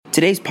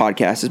Today's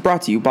podcast is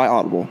brought to you by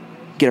Audible.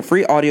 Get a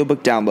free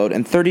audiobook download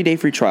and 30-day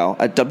free trial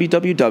at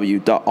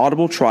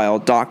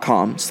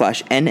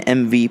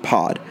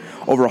www.audibletrial.com/NMVpod.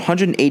 Over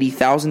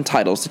 180,000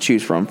 titles to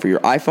choose from for your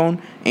iPhone,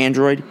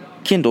 Android,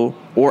 Kindle,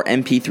 or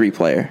MP3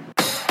 player.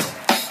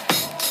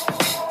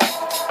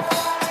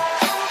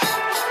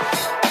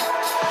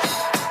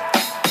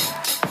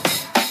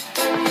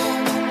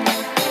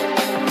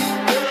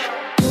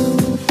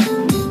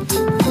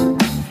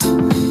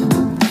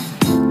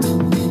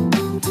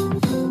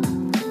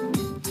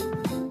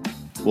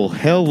 Well,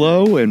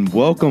 hello and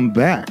welcome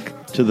back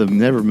to the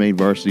Never Made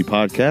Varsity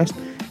podcast.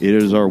 It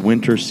is our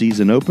winter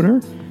season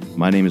opener.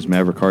 My name is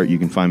Maverick Hart. You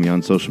can find me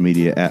on social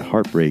media at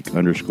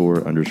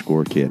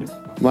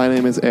heartbreak__kid. My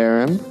name is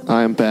Aaron.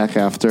 I am back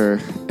after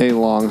a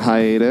long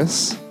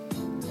hiatus.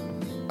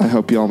 I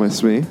hope you all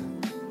miss me.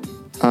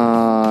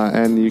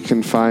 And you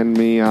can find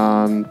me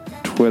on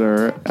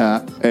Twitter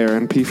at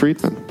Aaron P.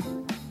 Friedman.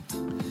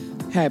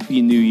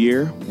 Happy New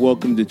Year.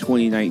 Welcome to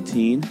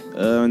 2019.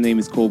 My name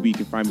is Colby. You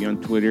can find me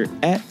on Twitter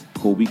at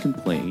Colby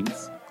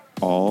Complains.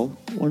 All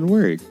one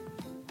word.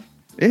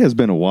 It has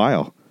been a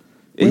while.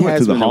 We went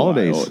to the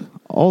holidays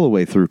all the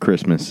way through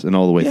Christmas and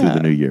all the way through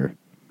the New Year.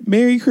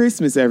 Merry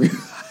Christmas,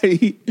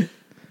 everybody.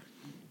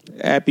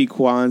 Happy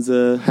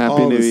Kwanzaa.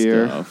 Happy New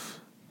Year. Stuff.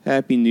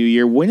 Happy New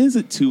Year. When is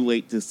it too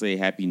late to say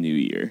Happy New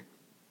Year?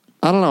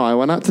 I don't know. I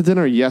went out to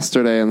dinner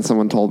yesterday and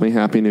someone told me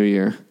Happy New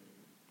Year.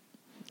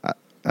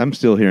 I'm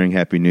still hearing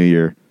Happy New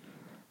Year.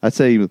 I'd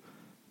say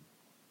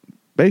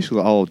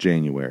basically all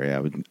January. I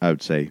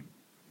would say.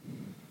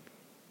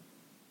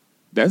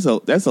 That's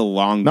a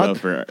long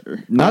buffer.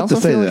 Not to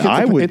say that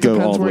I would go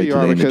all the way to the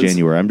end of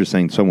January. I'm just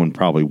saying someone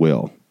probably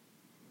will.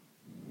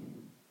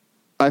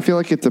 I feel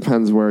like it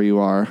depends where you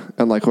are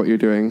and like what you're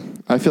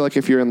doing. I feel like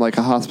if you're in like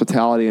a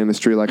hospitality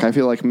industry, like I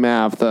feel like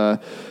Mav,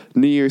 the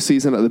New Year's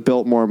season at the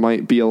Biltmore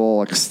might be a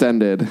little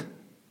extended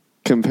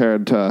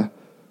compared to.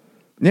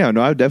 Yeah,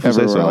 no, I would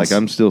definitely say so. Else. Like,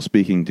 I'm still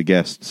speaking to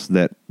guests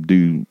that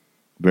do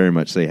very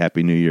much say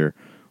Happy New Year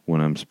when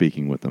I'm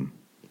speaking with them.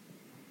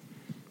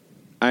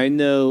 I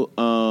know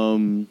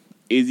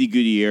Izzy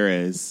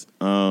Gutierrez,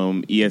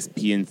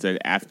 ESPN said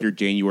after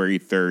January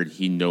 3rd,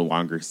 he no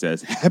longer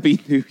says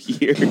Happy New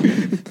Year.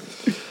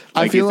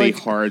 I feel it's like a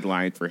hard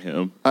line for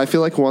him. I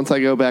feel like once I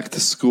go back to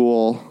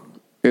school,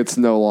 it's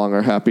no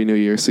longer Happy New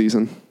Year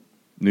season.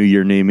 New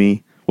Year, new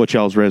me. What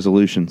y'all's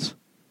resolutions?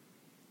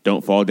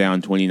 Don't fall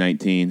down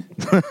 2019.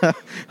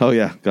 Oh,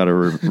 yeah. Got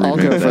to I'll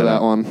go for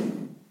that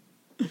one.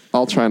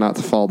 I'll try not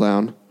to fall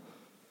down.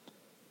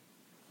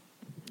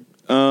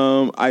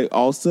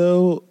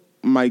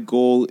 My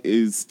goal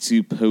is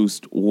to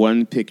post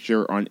one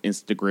picture on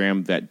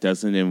Instagram that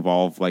doesn't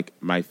involve, like,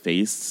 my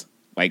face,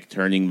 like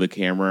turning the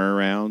camera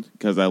around.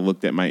 Because I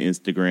looked at my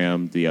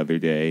Instagram the other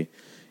day,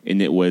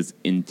 and it was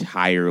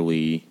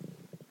entirely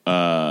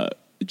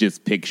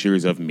just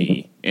pictures of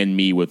me and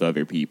me with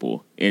other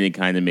people, and it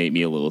kind of made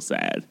me a little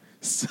sad.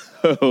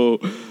 So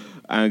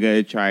I'm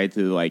gonna try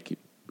to like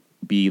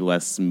be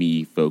less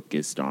me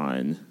focused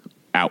on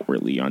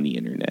outwardly on the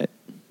internet.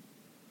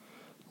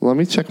 Let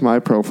me check my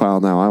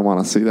profile now. I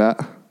want to see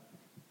that.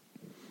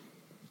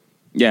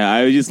 Yeah,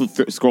 I was just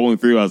scrolling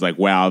through. I was like,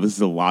 wow, this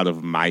is a lot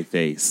of my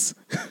face.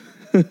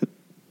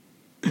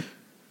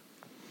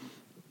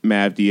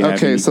 Mav, do you have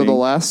anything? So the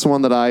last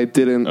one that I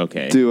didn't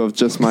do of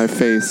just my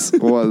face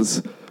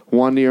was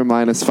 1 year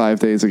minus 5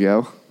 days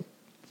ago.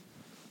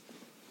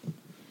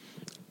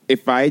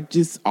 If I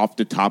just off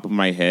the top of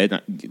my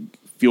head,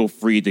 feel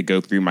free to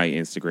go through my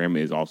Instagram.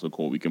 It is also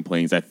Colby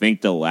Complains. I think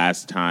the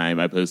last time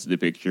I posted a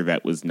picture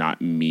that was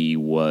not me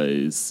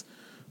was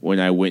when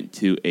I went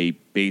to a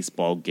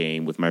baseball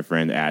game with my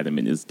friend Adam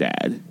and his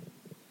dad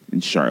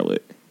in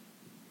Charlotte.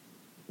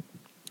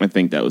 I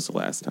think that was the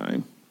last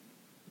time,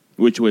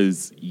 which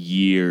was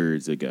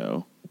years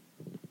ago.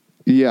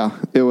 Yeah,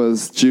 it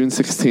was June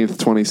 16th,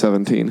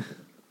 2017.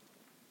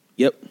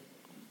 Yep.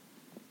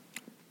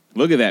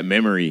 Look at that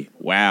memory.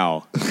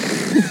 Wow.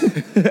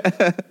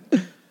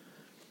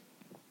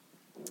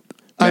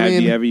 Matt,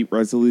 do you have a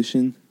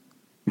resolution?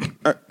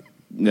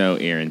 No,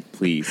 Aaron,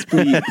 please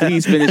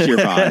finish your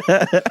thought.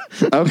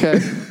 Okay.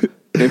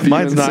 If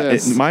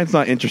mine's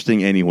not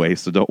interesting anyway,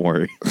 so don't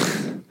worry.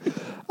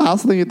 I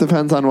also think it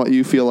depends on what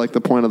you feel like the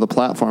point of the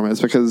platform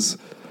is, because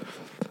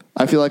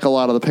I feel like a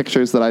lot of the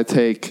pictures that I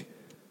take,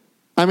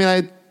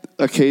 I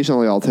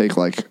occasionally I'll take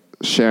like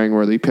sharing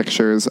worthy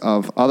pictures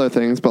of other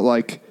things, but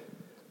like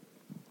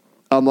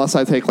unless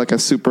I take like a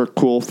super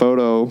cool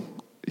photo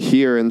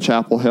here in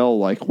Chapel Hill,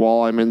 like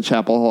while I'm in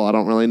Chapel Hill, I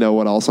don't really know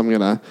what else I'm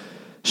going to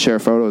share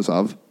photos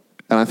of.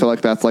 And I feel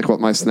like that's like what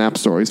my Snap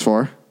Story's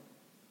for.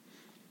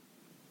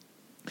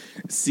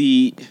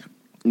 See,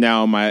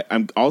 now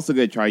I'm also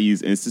going to try to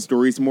use Insta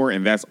Stories more,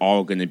 and that's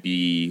all going to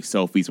be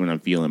selfies when I'm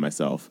feeling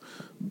myself.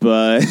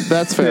 But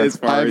that's fair.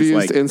 I've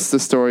used Insta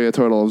Story a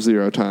total of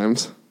 0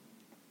 times.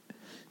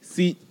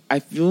 See, I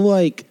feel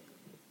like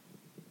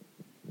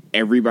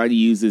everybody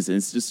uses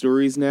Insta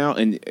Stories now,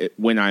 and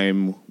when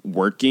I'm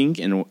working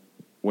and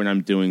when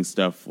I'm doing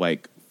stuff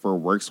like for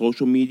work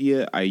social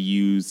media, I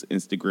use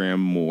Instagram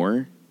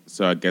more.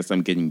 So I guess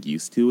I'm getting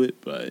used to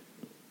it, but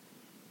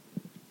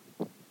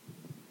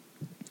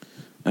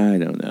I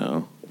don't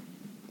know.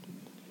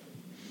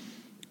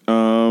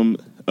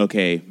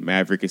 Okay,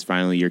 Maverick, it's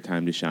finally your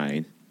time to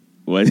shine.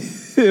 What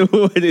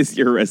is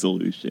your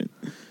resolution?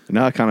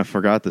 Now I kind of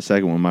forgot the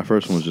second one. My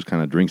first one was just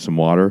kind of drink some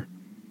water.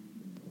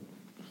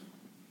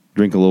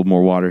 Drink a little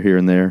more water here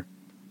and there.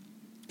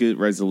 Good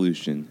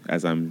resolution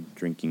as I'm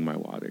drinking my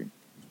water.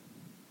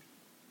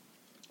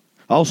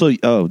 Also,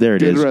 there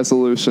it is. Good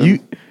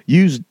resolution.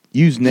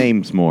 Use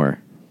names more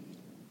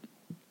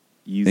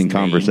Use in names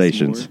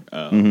conversations. more?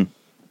 Oh. Mm-hmm.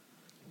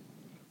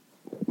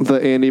 The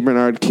Andy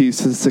Bernard keys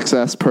to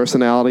success,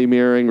 personality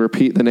mirroring,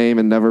 repeat the name,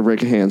 and never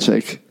break a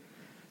handshake.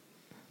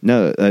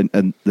 No,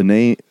 the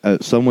name.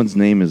 Someone's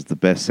name is the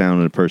best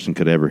sound a person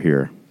could ever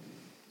hear.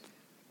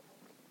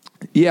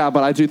 Yeah,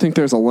 but I do think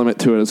there's a limit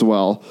to it as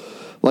well.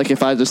 Like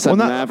if I just said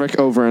Maverick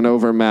over and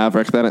over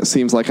Maverick, then it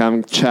seems like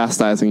I'm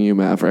chastising you,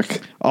 Maverick.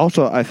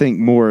 Also, I think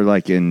more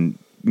like in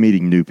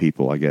meeting new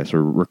people, I guess,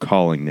 or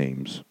recalling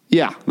names.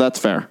 Yeah, that's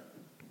fair.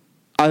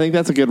 I think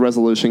that's a good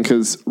resolution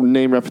because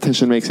name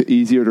repetition makes it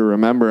easier to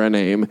remember a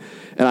name,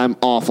 and I'm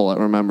awful at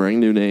remembering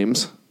new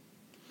names.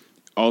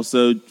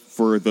 Also,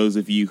 for those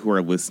of you who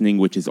are listening,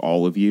 which is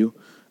all of you,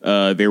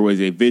 there was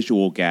a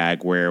visual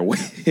gag where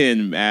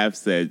when Mav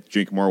said,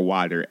 drink more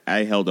water,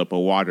 I held up a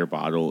water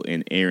bottle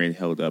and Aaron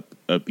held up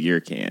a beer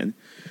can.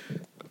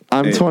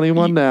 I'm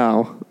 21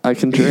 now. I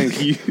can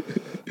drink.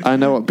 I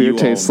know what beer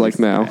tastes like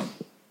now. That.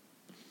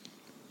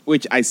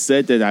 Which I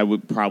said that I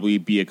would probably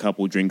be a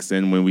couple drinks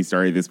in when we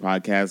started this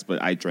podcast, but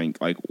I drank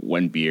like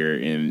one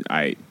beer and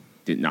I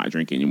did not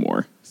drink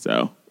anymore.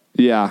 So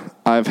yeah,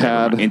 I've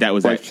had, and that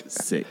was like at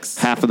 6.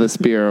 half of this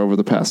beer over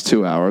the past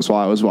 2 hours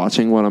while I was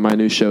watching one of my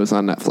new shows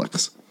on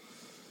Netflix.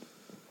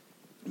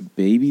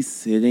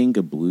 Babysitting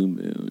a Blue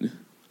Moon.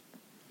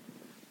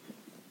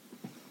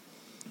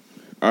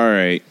 All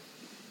right.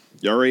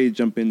 Y'all ready to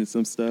jump into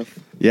some stuff?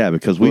 Yeah,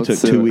 because we took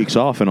 2 weeks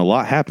off and a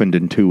lot happened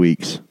in 2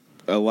 weeks.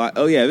 A lot.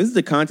 Oh, yeah. This is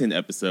the content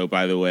episode,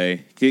 by the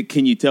way.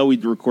 Can you tell we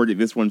recorded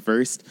this one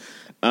first?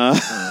 Hi,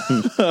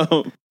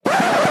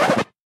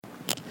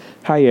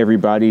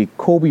 everybody.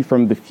 Colby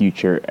from the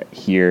future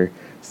here.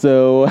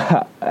 So,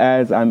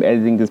 as I'm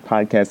editing this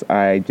podcast,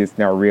 I just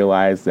now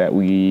realized that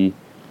we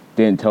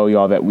didn't tell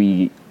y'all that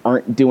we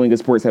aren't doing a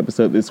sports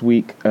episode this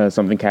week.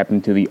 Something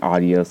happened to the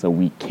audio, so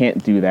we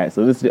can't do that.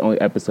 So, this is the only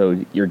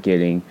episode you're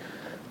getting.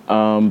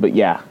 But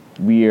yeah,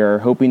 we are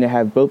hoping to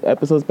have both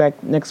episodes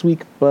back next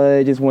week, but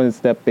I just want to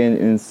step in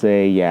and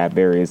say, yeah,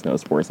 there is no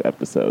sports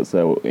episode.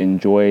 So,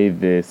 enjoy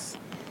this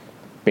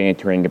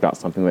bantering about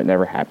something that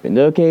never happened.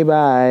 Okay,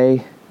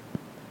 bye.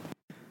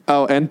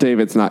 Oh, and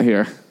David's not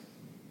here.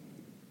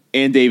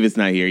 And David's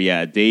not here.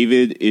 Yeah,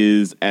 David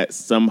is at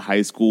some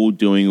high school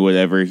doing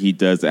whatever he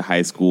does at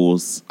high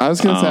schools. I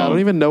was going to say, I don't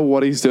even know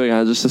what he's doing.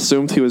 I just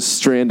assumed he was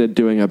stranded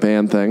doing a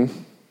band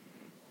thing.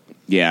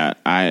 Yeah,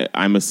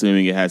 I'm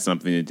assuming it has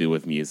something to do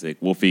with music.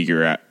 We'll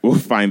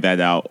find that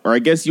out. Or I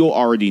guess you'll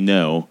already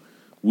know.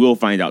 We'll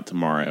find out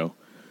tomorrow.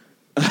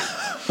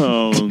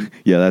 Yeah,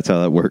 that's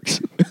how that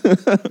works.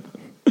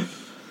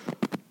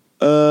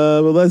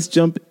 But let's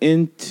jump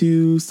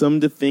into some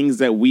of the things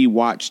that we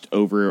watched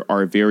over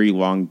our very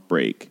long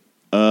break.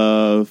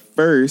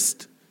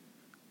 First,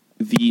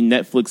 the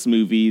Netflix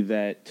movie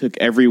that took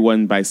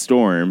everyone by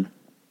storm,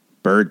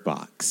 Bird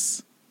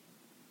Box.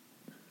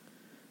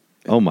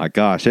 Oh my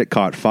gosh, it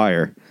caught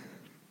fire.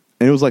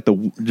 And it was like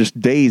just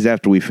days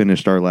after we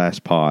finished our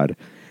last pod,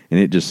 and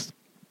it just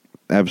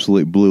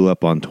absolutely blew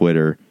up on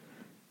Twitter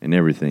and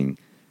everything.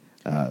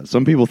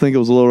 Some people think it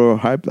was a little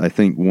hyped. I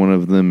think one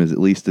of them is at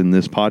least in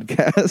this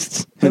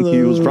podcast. And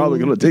he was probably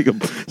going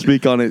to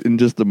speak on it in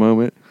just a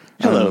moment.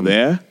 Hello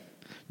there.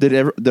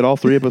 Did all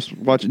three of us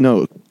watch it?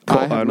 No,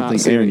 I don't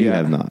think Aaron, you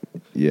have not.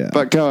 Yeah.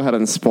 But go ahead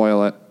and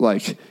spoil it.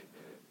 Like,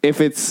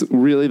 if it's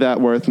really that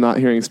worth not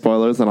hearing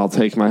spoilers, then I'll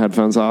take my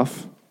headphones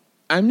off.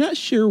 I'm not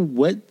sure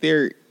what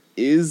there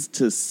is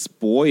to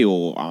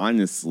spoil,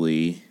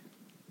 honestly.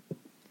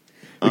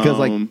 Because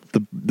like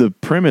the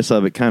premise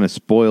of it kind of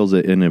spoils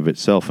it in of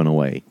itself in a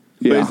way.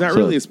 But it's not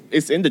really.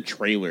 It's in the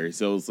trailer,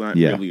 so it's not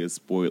really a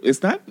spoil.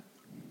 It's not.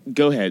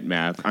 Go ahead,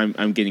 Mav.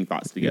 I'm getting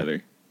thoughts together.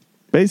 Yeah.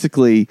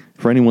 Basically,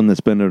 for anyone that's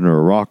been under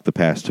a rock the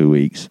past 2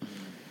 weeks,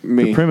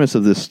 the premise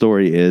of this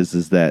story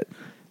is that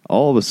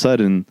all of a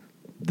sudden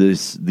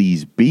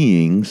these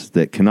beings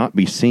that cannot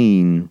be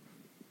seen,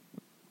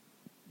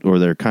 or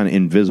they're kind of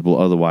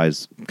invisible,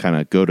 otherwise kind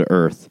of go to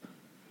Earth,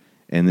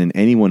 and then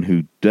anyone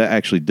who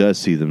actually does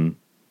see them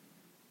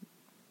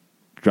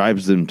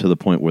drives them to the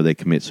point where they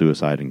commit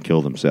suicide and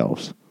kill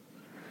themselves.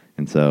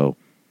 And so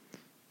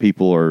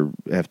people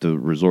have to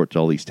resort to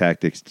all these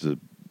tactics to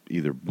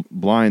either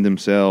blind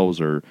themselves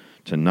or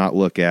to not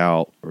look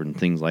out or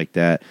things like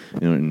that,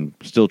 and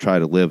still try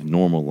to live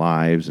normal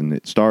lives. And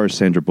it stars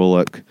Sandra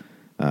Bullock,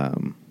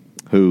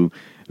 who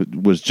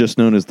was just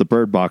known as the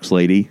Bird Box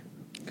Lady.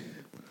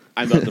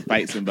 I'm about to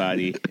fight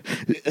somebody.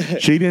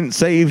 She didn't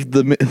save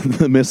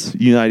the Miss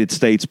United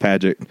States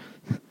pageant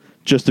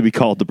just to be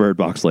called the Bird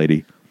Box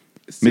Lady.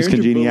 Miss Sandra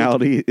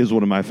Congeniality is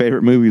one of my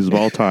favorite movies of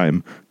all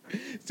time.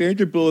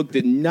 Sandra Bullock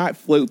did not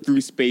float through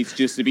space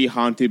just to be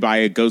haunted by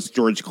a ghost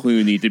George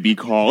Clooney to be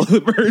called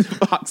the Bird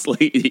Box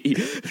Lady.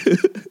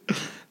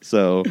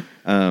 So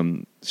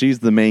she's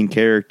the main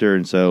character,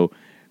 and so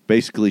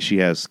basically she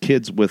has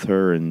kids with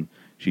her, and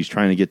she's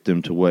trying to get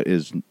them to what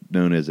is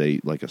known as a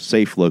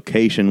safe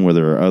location where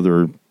there are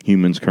other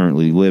humans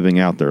currently living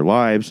out their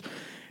lives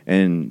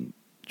and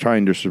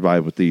trying to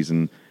survive with these.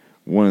 And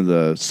one of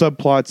the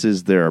subplots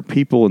is there are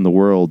people in the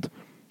world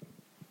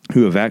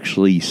who have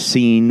actually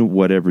seen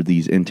whatever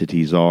these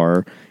entities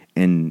are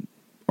and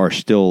are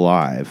still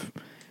alive.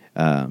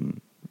 And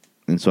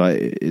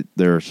so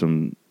there are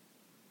some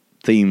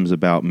themes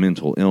about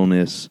mental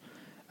illness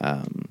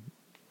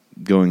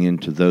going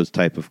into those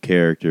type of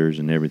characters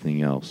and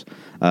everything else.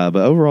 But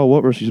overall,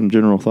 what were some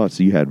general thoughts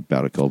that you had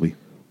about it, Colby?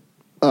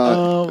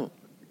 Can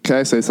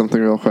I say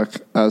something real quick?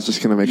 I was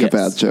just going to make Yes. a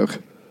bad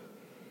joke.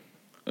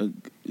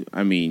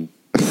 I mean,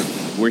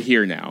 we're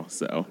here now,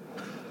 so.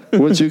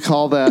 Would you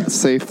call that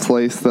safe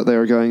place that they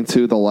were going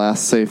to the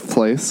last safe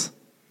place?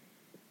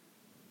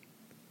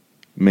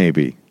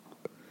 Maybe.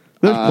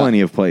 There's plenty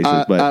of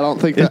places, but I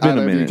don't think it's that been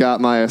a either of you minute. got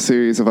my A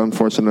Series of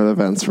Unfortunate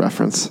Events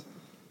reference.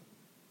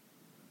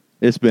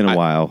 It's been a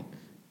while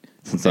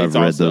since I've It's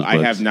read also, those books.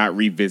 I have not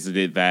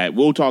revisited that.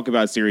 We'll talk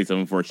about a series of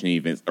unfortunate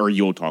events, or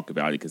you'll talk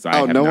about it because I.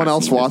 Oh, have no not one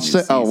else seen this watched new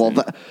it? Oh, well,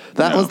 season.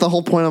 that No. was the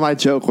whole point of my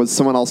joke, was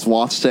someone else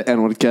watched it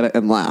and would get it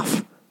and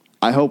laugh.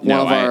 I hope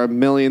No, one of our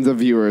millions of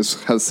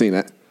viewers has seen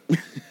it.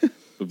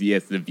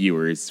 Yes, the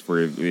viewers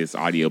for this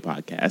audio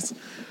podcast.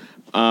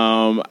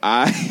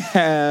 I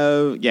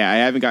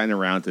haven't gotten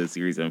around to the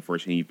series of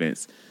unfortunate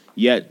events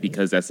yet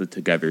because that's a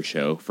together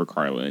show for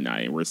Carla and I,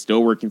 and we're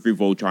still working through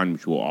Voltron,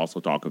 which we'll also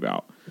talk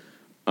about.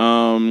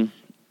 But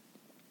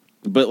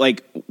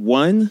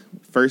one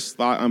first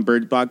thought on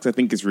Bird Box, I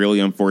think it's really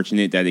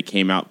unfortunate that it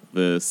came out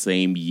the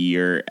same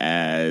year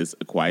as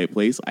A Quiet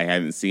Place. I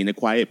haven't seen A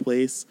Quiet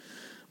Place,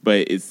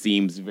 but it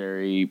seems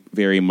very,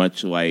 very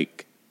much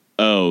like,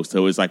 oh,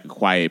 so it's like A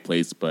Quiet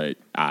Place, but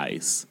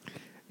eyes.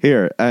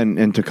 Here,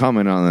 and to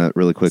comment on that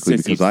really quickly,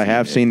 Since because you've I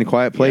have seen it. seen The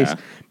Quiet Place, Yeah.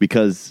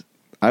 because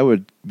I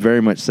would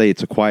very much say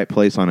it's a quiet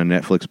place on a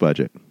Netflix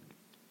budget.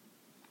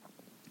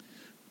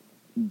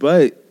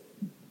 But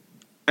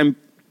I'm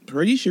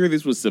pretty sure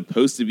this was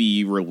supposed to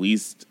be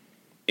released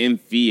in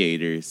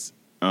theaters.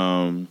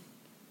 But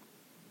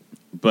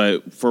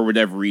for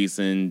whatever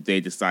reason,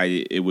 they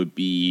decided it would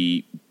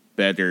be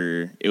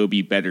better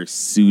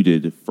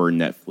suited for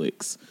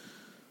Netflix.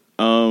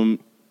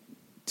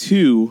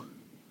 Two,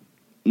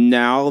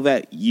 now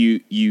that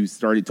you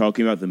started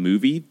talking about the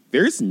movie,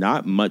 there's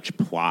not much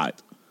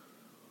plot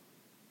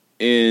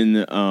in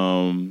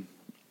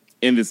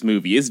this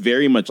movie. It's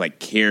very much like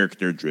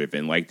character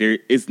driven. Like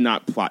it's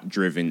not plot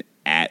driven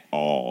at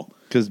all.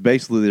 Because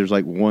basically there's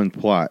one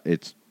plot.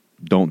 It's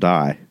don't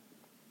die.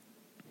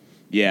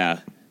 Yeah.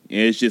 And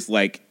it's just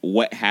like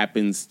what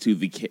happens to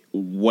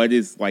what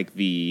is like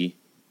the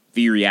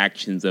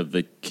reactions of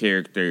the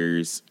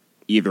characters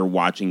either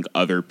watching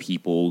other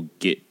people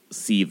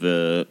see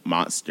the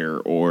monster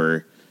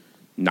or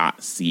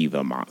not see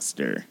the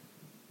monster.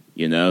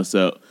 You know?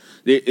 So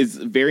it's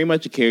very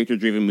much a character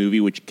driven movie,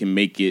 which can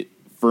make it,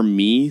 for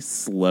me,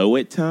 slow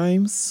at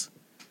times.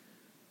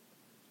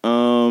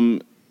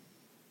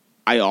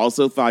 I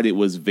also thought it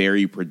was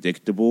very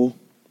predictable.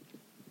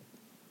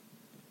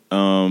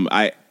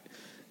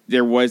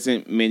 There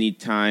wasn't many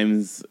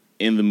times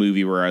in the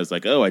movie where I was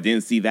like, oh, I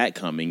didn't see that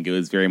coming. It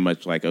was very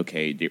much like,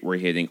 okay, we're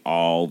hitting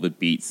all the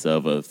beats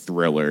of a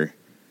thriller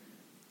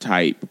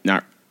type,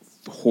 not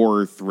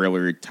horror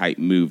thriller type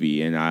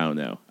movie. And I don't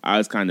know. I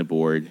was kind of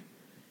bored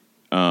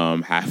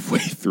halfway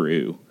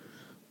through.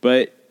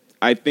 But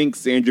I think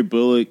Sandra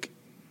Bullock,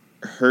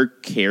 her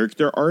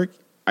character arc,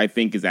 I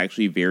think is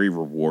actually very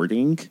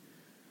rewarding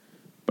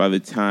by the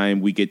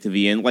time we get to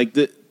the end. Like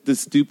the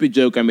stupid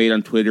joke I made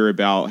on Twitter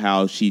about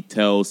how she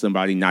tells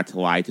somebody not to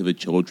lie to the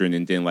children,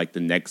 and then the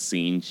next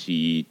scene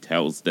she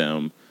tells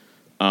them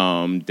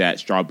that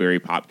strawberry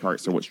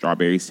Pop-Tarts are what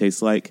strawberries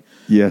taste like.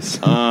 Yes.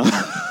 Are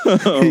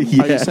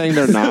you saying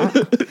they're not?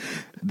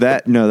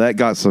 That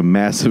got some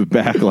massive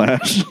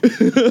backlash.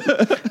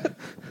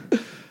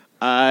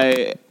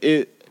 I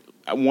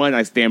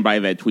stand by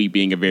that tweet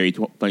being a very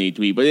funny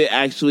tweet, but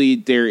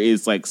there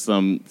is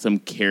some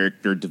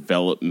character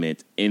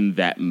development in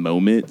that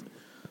moment.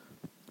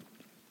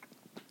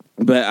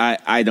 But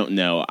I don't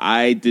know.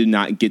 I did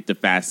not get the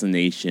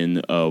fascination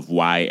of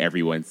why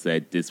everyone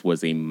said this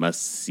was a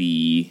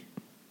must-see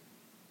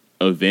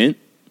event.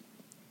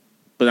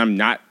 But I'm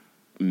not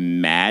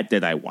mad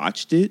that I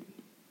watched it.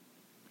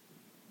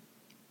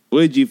 What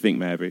did you think,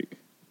 Maverick?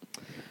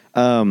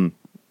 I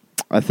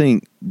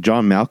think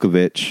John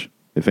Malkovich,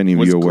 if any of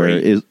Was you are aware,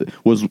 great.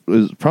 was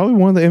probably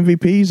one of the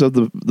MVPs of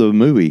the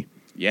movie.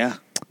 Yeah.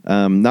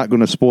 Not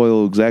going to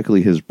spoil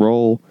exactly his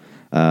role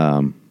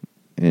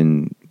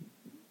and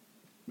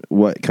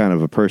what kind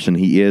of a person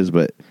he is,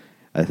 but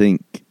I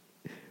think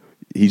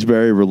he's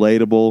very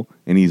relatable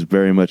and he's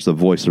very much the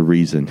voice of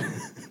reason.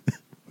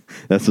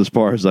 That's as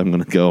far as I'm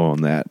going to go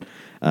on that.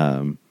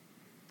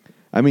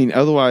 I mean,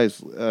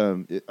 otherwise,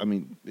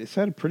 it's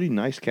had a pretty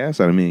nice cast.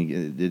 I mean,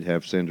 it did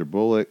have Sandra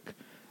Bullock,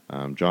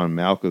 John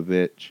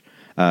Malkovich,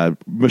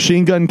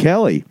 Machine Gun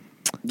Kelly.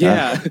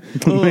 Yeah, a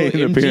little made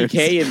an appearance.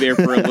 MGK in there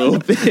for a little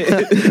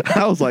bit.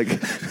 I was like,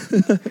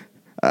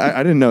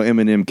 I didn't know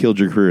Eminem killed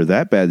your career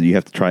that bad that you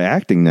have to try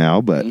acting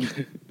now, but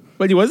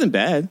But he wasn't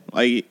bad.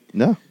 Like,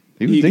 no,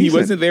 he was he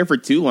decent. wasn't there for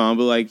too long,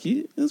 but like,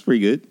 it was pretty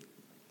good.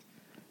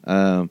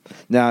 Now,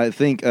 I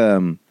think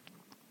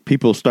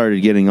people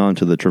started getting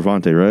onto the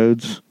Trevante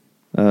Rhodes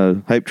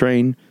hype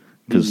train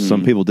because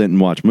some people didn't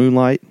watch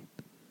Moonlight,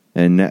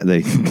 and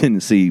they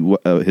didn't see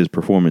his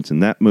performance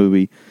in that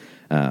movie.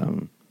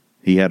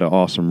 He had an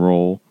awesome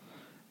role.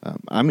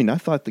 I mean, I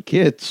thought the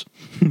kids,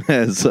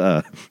 as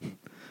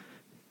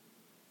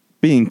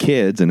being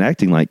kids and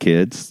acting like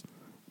kids,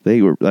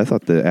 I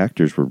thought the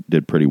actors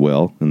did pretty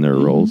well in their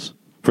roles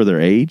for their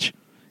age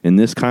in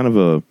this kind of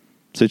a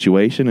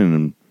situation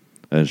and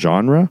a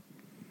genre.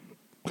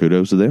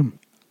 Kudos to them.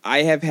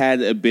 I have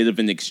had a bit of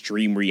an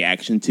extreme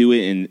reaction to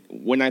it, and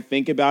when I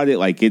think about it,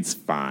 like, it's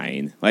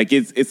fine. Like,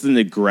 it's an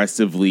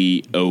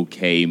aggressively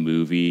okay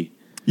movie.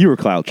 You were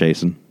clout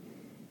chasing.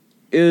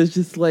 It was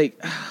just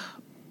like,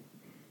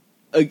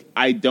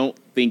 I don't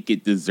think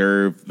it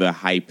deserved the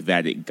hype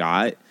that it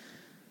got.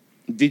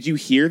 Did you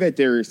hear that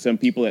there are some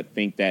people that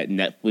think that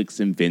Netflix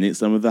invented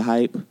some of the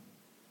hype?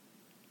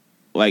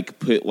 Like,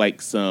 put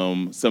like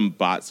some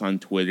bots on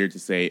Twitter to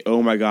say,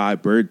 "Oh my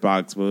God, Bird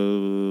Box," blah,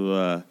 blah,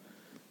 blah,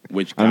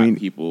 which got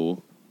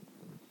people.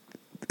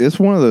 It's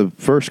one of the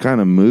first kind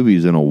of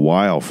movies in a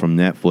while from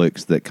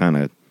Netflix that kind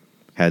of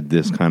had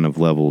this kind of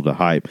level to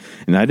hype,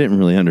 and I didn't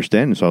really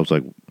understand it, so I was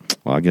like,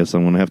 well, I guess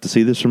I'm going to have to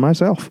see this for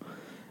myself.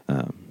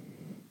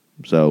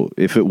 So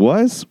if it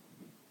was,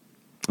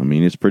 I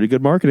mean, it's pretty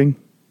good marketing.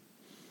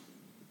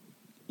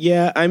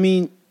 Yeah, I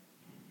mean,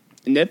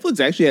 Netflix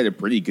actually had a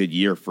pretty good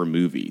year for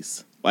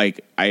movies.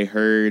 Like, I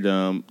heard,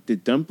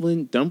 did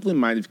Dumpling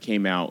might have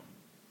came out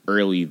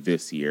early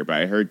this year, but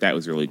I heard that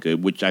was really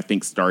good, which I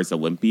think stars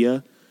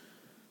Olympia.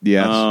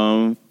 Yes.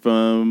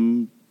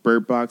 From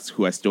Bird Box,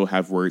 who I still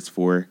have words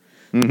for.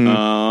 We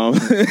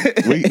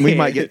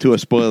might get to a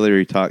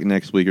spoilery talk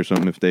next week or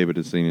something if David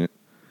has seen it.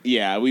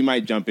 Yeah, we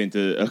might jump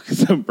into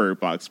some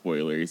Bird Box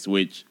spoilers,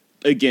 which,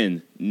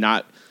 again,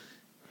 not...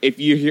 If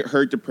you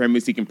heard the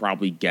premise, you can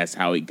probably guess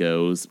how it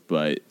goes,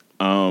 but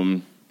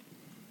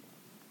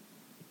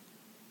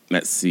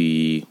let's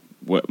see.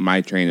 What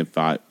my train of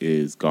thought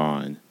is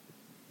gone.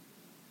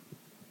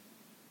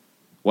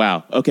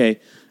 Wow, okay.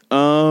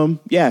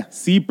 Yeah,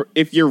 see,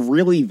 if you're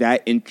really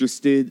that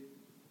interested,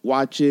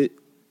 watch it.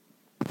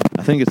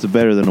 I think it's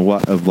better than a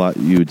lot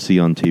you would see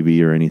on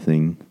TV or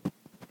anything.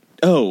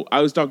 Oh, I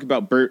was talking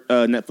about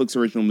Netflix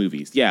original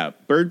movies. Yeah,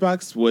 Bird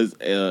Box was,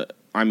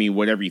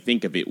 whatever you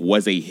think of it,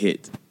 was a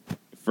hit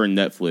for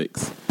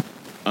Netflix.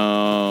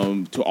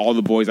 To All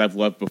the Boys I've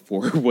Loved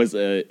Before was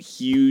a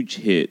huge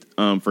hit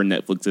for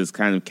Netflix's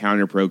kind of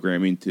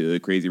counter-programming to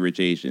Crazy Rich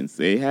Asians.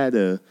 They had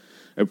a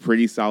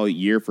pretty solid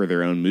year for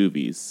their own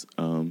movies.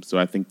 So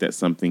I think that's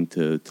something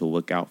to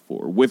look out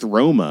for. With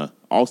Roma,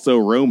 also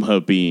Roma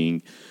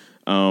being...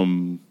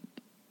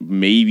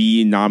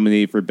 maybe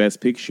nominated for Best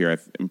Picture.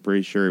 I'm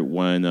pretty sure it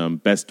won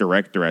Best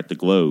Director at the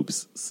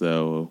Globes.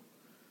 So,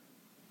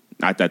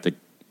 not that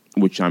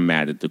which I'm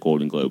mad at the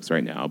Golden Globes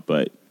right now,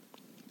 but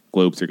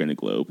Globes are going to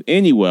globe.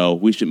 Anyway,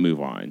 we should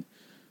move on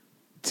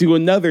to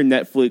another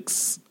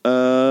Netflix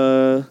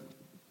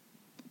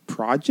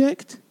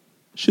project,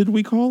 should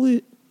we call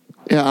it?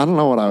 Yeah, I don't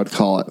know what I would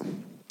call it.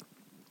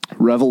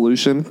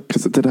 Revolution,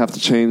 because it did have to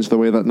change the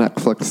way that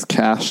Netflix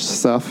cached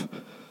stuff.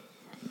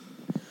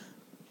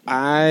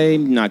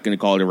 I'm not going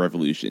to call it a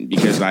revolution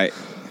because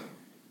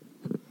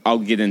I'll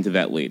get into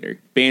that later.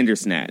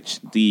 Bandersnatch,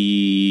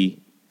 the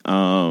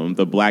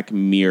Black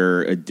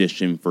Mirror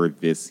edition for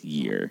this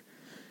year.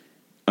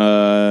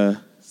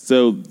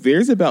 So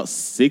there's about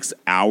 6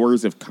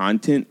 hours of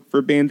content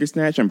for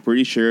Bandersnatch. I'm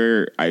pretty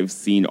sure I've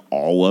seen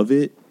all of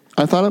it.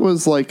 I thought it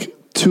was like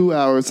 2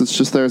 hours. It's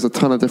just there's a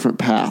ton of different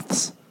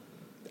paths.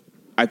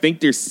 I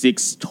think there's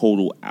 6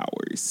 total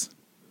hours.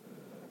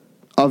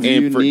 Of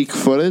unique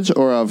footage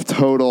or of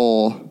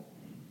total?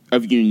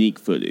 Of unique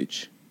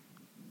footage.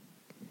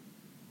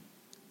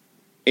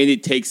 And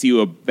it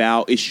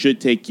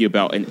should take you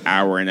about an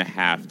hour and a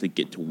half to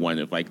get to one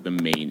of like the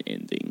main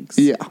endings.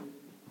 Yeah.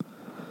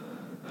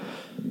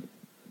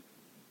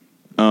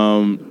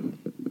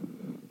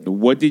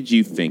 What did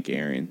you think,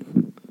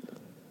 Aaron?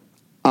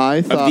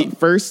 I thought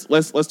first,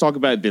 let's talk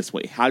about it this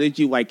way. How did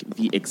you like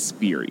the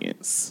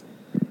experience?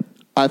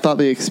 I thought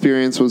the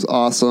experience was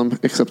awesome,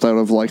 except I would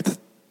have liked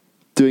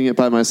doing it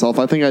by myself.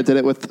 I think I did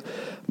it with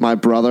my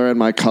brother and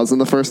my cousin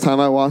the first time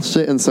I watched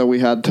it, and so we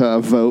had to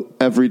vote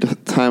every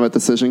time a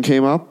decision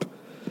came up.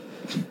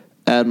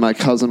 And my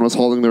cousin was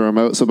holding the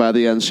remote, so by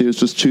the end she was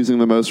just choosing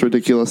the most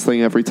ridiculous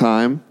thing every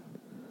time.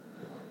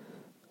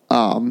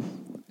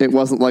 It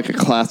wasn't like a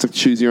classic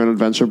choose your own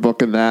adventure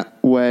book in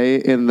that way,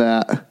 in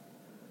that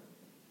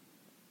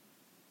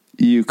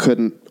you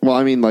couldn't. Well,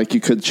 I mean, like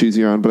you could choose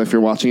your own, but if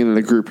you're watching it in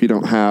a group, you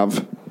don't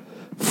have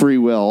free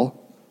will.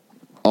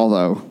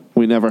 Although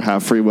we never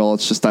have free will,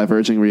 it's just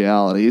diverging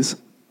realities.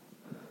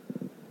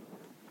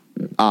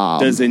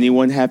 Does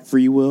anyone have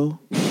free will?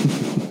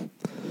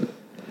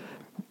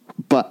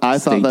 But I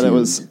Stay thought that it tuned.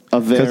 was a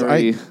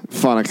very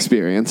fun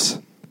experience.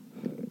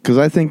 Because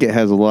I think it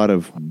has a lot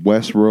of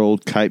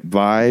Westworld type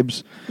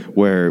vibes,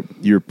 where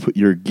you're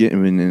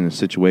getting in a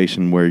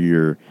situation where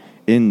you're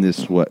in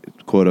this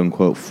what quote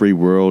unquote free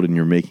world and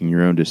you're making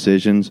your own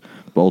decisions,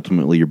 but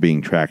ultimately you're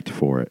being tracked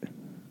for it.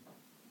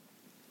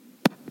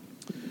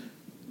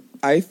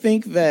 I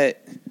think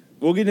that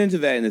we'll get into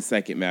that in a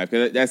second, Matt,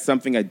 because that's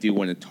something I do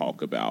want to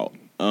talk about.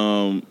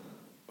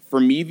 For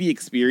me, the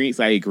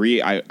experience, I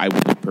agree. I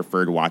would have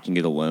preferred watching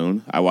it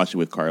alone. I watched it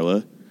with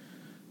Carla,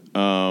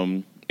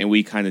 and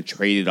we kind of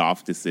traded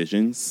off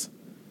decisions.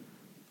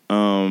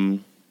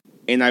 And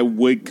I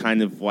would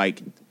kind of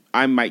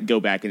I might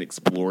go back and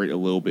explore it a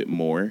little bit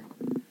more,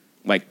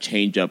 like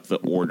change up the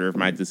order of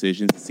my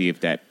decisions to see if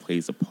that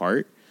plays a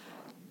part.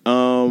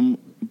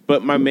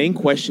 But my main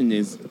question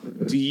is,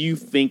 do you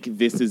think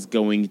this is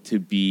going to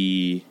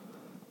be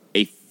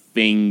a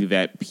thing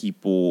that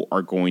people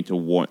are going to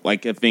want,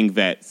 like a thing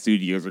that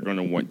studios are going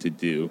to want to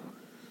do,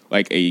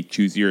 like a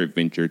choose your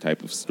adventure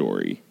type of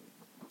story?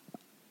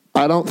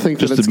 I don't think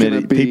that Just it's admit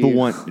going to it. be. People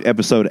want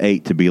episode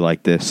 8 to be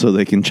like this so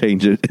they can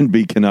change it and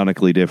be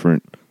canonically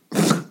different.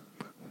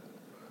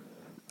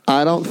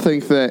 I don't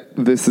think that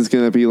this is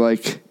going to be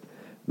like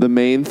the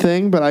main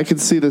thing, but I could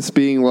see this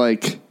being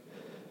like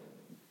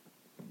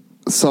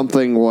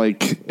something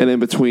like an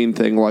in-between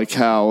thing, like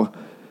how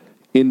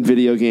in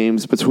video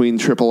games between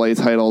AAA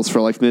titles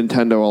for like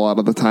Nintendo, a lot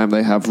of the time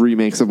they have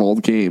remakes of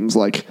old games.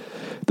 Like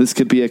this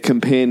could be a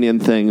companion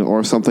thing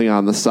or something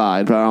on the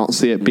side, but I don't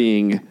see it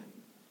being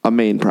a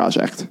main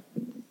project.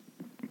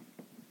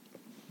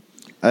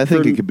 I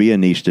think it could be a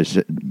niche,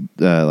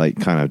 like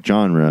kind of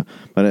genre,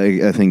 but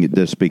I think it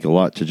does speak a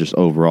lot to just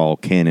overall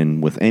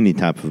canon with any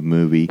type of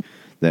movie.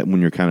 That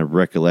when you're kind of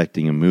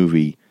recollecting a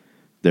movie,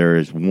 there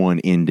is one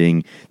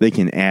ending. They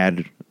can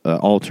add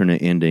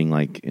alternate ending,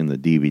 like in the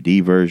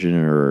DVD version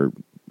or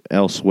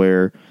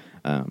elsewhere,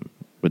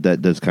 but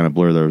that does kind of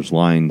blur those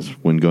lines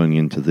when going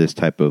into this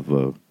type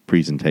of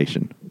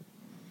presentation.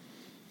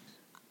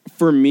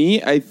 For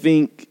me, I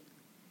think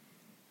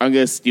I'm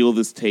going to steal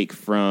this take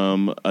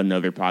from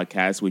another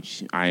podcast,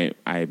 which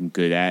I'm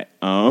good at,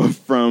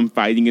 from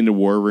Fighting in the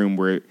War Room,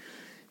 where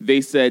they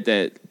said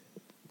that,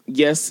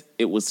 yes,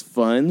 it was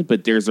fun,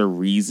 but there's a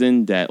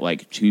reason that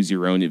like choose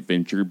your own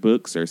adventure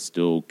books are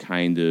still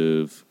kind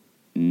of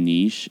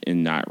niche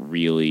and not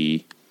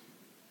really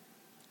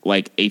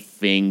like a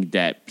thing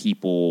that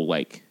people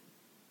like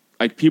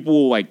people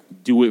will like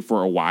do it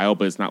for a while,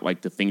 but it's not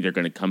like the thing they're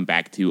going to come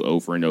back to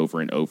over and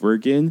over and over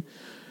again.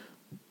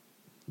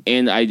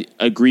 And I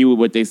agree with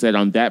what they said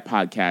on that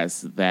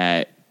podcast,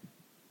 that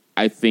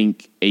I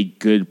think a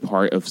good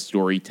part of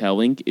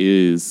storytelling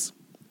is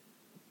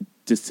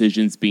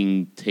decisions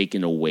being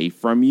taken away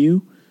from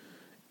you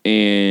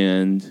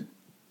and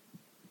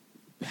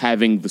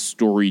having the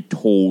story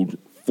told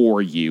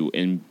for you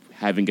and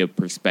having a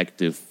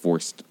perspective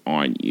forced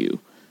on you.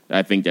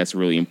 I think that's a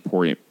really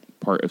important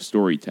part of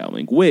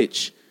storytelling,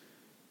 which,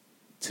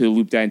 to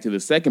loop that into the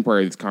second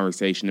part of this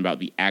conversation about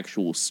the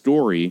actual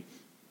story,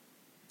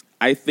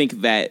 I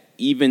think that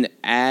even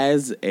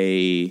as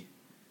a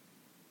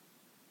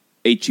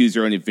choose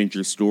your own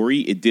adventure story,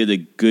 it did a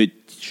good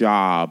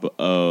job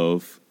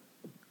of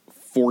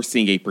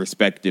forcing a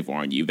perspective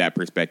on you, that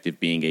perspective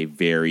being a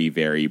very,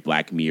 very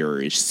Black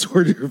Mirror-ish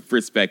sort of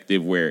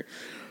perspective where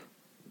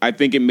I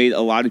think it made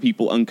a lot of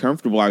people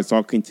uncomfortable. I was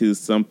talking to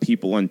some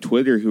people on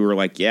Twitter who were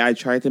like, yeah, I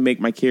tried to make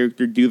my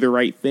character do the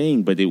right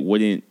thing, but it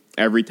wouldn't.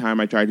 Every time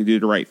I tried to do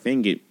the right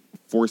thing, it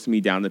forced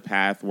me down the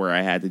path where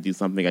I had to do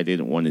something I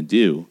didn't want to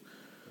do.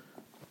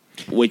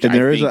 Which And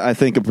there is, I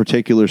think, a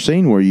particular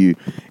scene where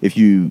if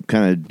you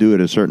kind of do it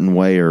a certain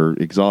way or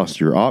exhaust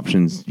your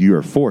options, you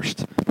are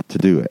forced to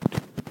do it.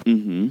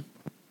 Mm-hmm.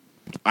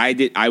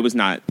 I was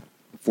not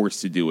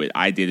forced to do it.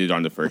 I did it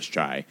on the first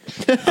try.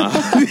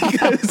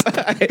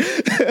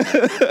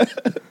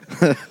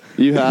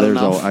 You had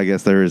enough. I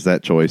guess there is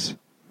that choice.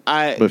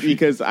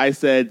 Because I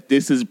said,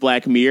 this is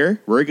Black Mirror.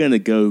 We're gonna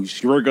go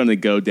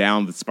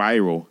down the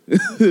spiral.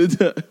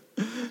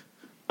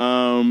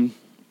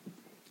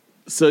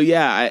 So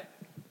yeah,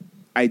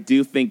 I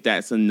do think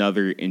that's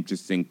another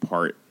interesting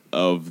part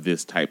of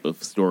this type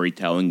of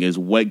storytelling is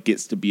what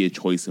gets to be a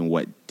choice and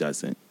what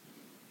doesn't.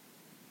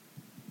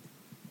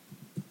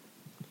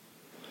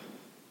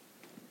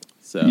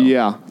 So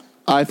Yeah,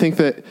 I think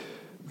that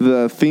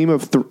the theme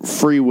of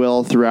free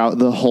will throughout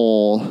the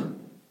whole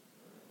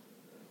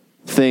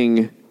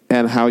thing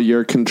and how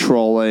you're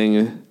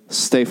controlling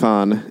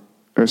Stefan,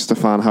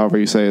 however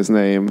you say his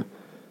name,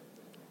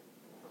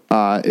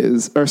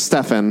 or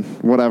Stefan,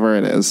 whatever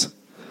it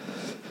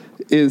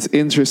is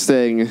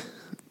interesting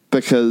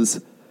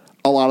because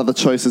a lot of the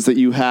choices that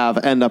you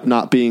have end up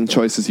not being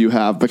choices you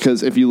have.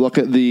 Because if you look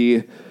at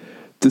the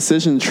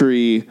decision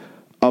tree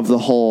of the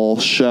whole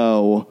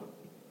show,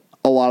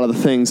 a lot of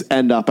the things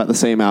end up at the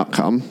same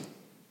outcome.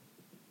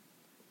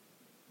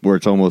 Where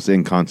it's almost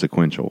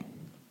inconsequential.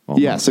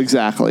 Almost. Yes,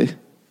 exactly.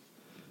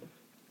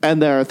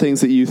 And there are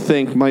things that you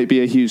think might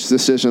be a huge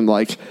decision,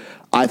 like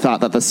I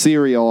thought that the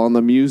cereal and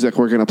the music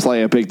were going to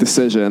play a big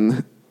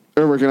decision,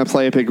 or were going to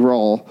play a big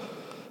role,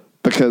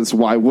 because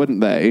why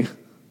wouldn't they?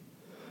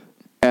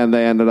 And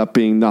they ended up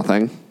being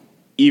nothing.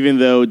 Even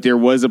though there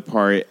was a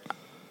part,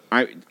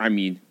 I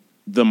mean,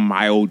 the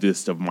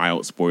mildest of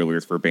mild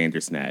spoilers for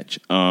Bandersnatch.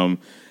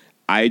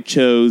 I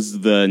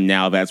chose the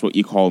now that's what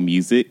you call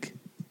music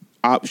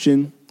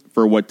option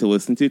for what to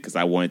listen to because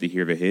I wanted to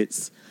hear the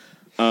hits.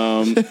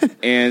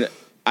 And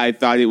I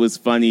thought it was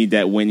funny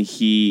that when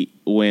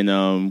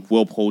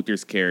Will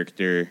Poulter's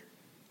character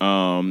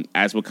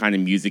asked what kind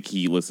of music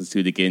he listens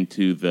to get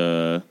into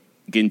the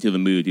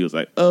mood, he was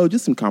like, "Oh,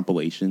 just some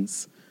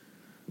compilations."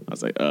 I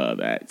was like, "Oh,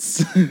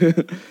 that's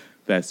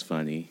that's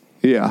funny."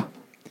 Yeah.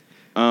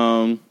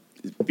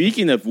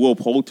 Speaking of Will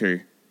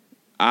Poulter,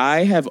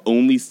 I have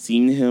only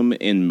seen him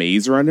in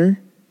Maze Runner,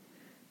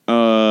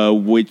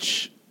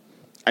 which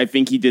I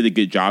think he did a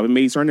good job in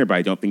Maze Runner, but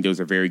I don't think those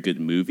are very good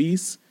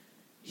movies.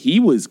 He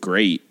was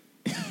great.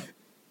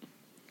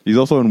 He's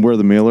also in We're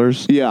the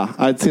Millers. Yeah,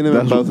 I'd seen him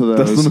in both of those.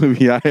 That's the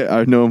movie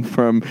I know him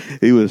from.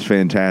 He was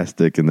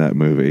fantastic in that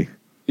movie.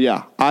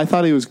 Yeah, I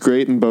thought he was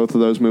great in both of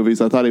those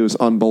movies. I thought he was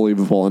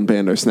unbelievable in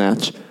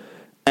Bandersnatch.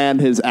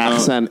 And his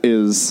accent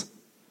is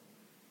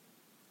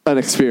an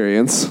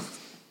experience.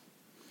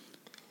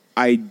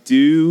 I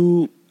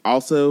do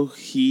also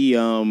he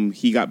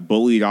got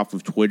bullied off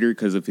of Twitter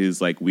because of his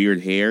like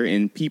weird hair,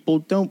 and people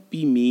don't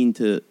be mean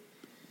to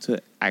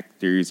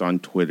actors on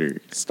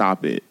Twitter.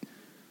 Stop it.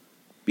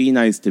 Be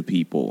nice to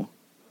people.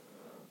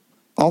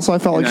 Also, I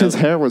felt like his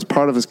hair was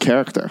part of his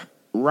character.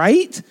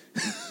 Right?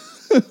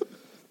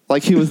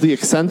 Like he was the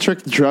eccentric,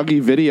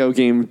 druggy video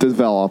game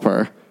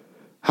developer.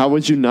 How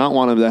would you not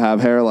want him to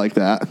have hair like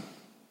that?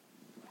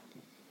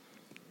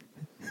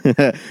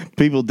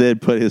 People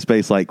did put his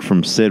face like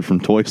from Sid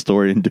from Toy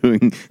Story and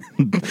doing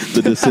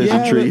the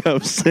decision tree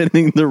of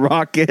sending the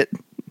rocket.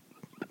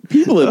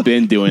 People have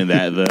been doing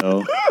that,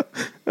 though.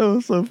 That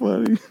was so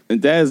funny.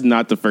 And that is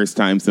not the first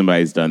time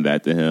somebody's done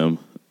that to him.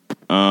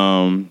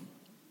 Oh,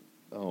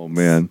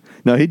 man.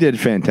 No, he did a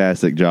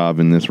fantastic job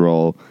in this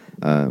role.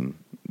 One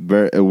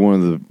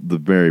of the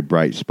very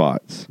bright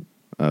spots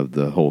of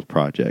the whole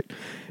project.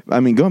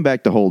 I mean, going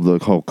back to the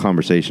whole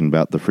conversation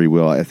about the free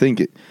will, I think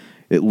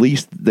at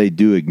least they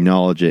do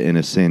acknowledge it in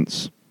a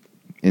sense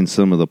in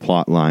some of the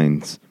plot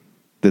lines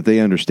that they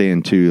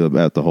understand, too,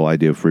 about the whole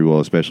idea of free will,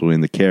 especially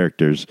in the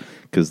characters,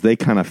 because they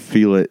kind of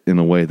feel it in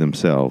a way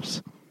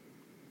themselves.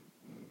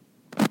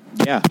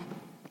 Yeah.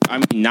 I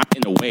mean, not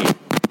in a way.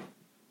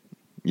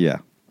 Yeah.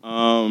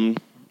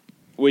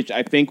 Which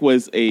I think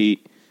was a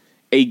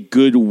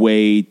good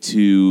way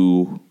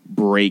to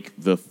break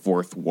the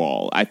fourth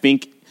wall. I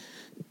think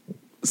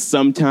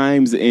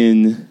sometimes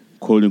in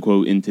quote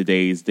unquote in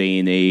today's day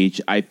and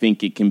age, I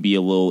think it can be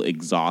a little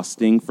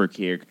exhausting for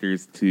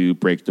characters to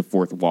break the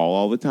fourth wall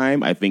all the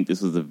time. I think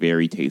this was a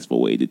very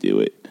tasteful way to do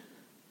it.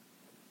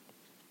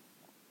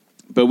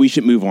 But we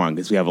should move on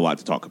because we have a lot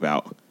to talk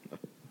about.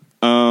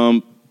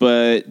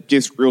 But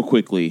just real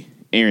quickly,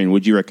 Aaron,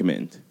 would you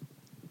recommend?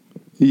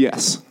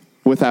 Yes,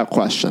 without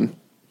question.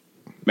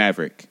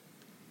 Maverick.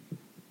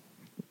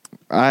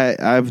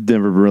 I've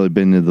never really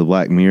been into the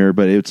Black Mirror,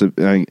 but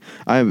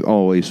I'm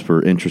always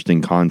for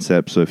interesting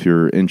concepts. So if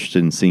you're interested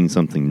in seeing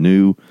something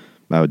new,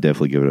 I would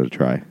definitely give it a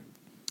try.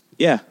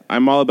 Yeah,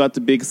 I'm all about the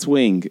big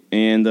swing,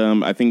 and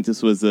I think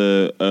this was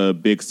a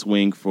big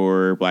swing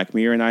for Black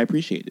Mirror, and I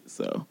appreciate it.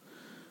 So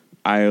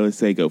I would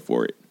say go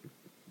for it.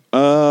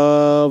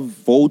 Voltron.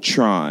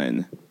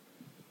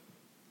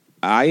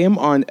 I am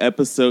on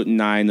episode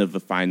 9 of the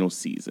final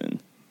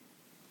season.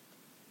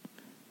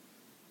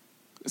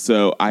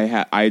 So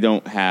I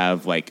don't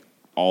have like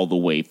all the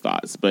way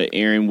thoughts, but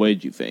Aaron, what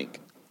did you think?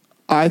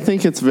 I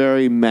think it's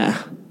very meh.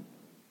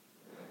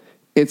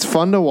 It's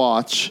fun to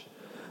watch,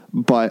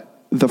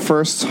 but the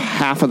first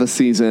half of the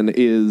season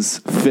is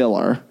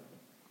filler.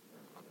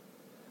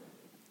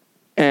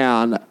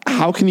 And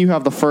how can you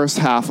have the first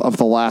half of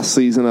the last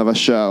season of a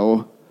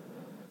show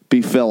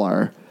be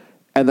filler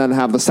and then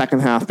have the second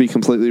half be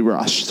completely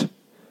rushed?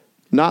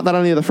 Not that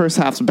any of the first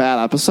half's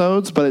bad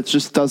episodes, but it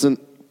just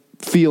doesn't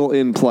feel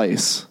in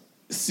place.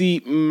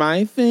 See,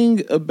 my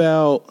thing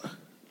about,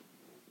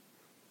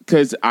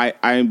 because I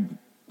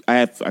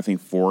have I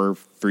think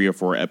 3 or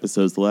 4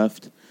 episodes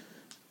left.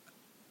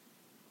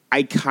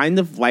 I kind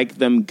of like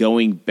them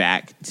going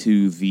back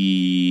to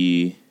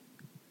the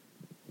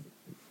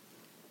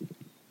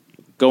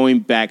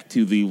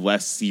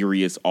less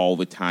serious all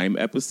the time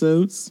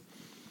episodes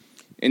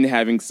and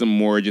having some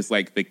more just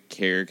like the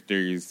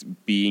characters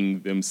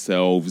being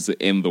themselves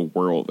in the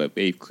world that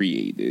they've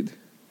created.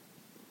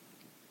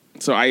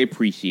 So I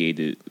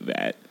appreciated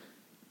that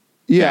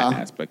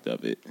aspect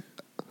of it.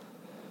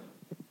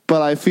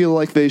 But I feel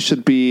like they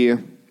should be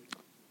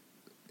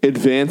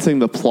advancing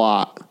the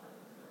plot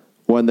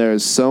when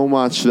there's so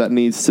much that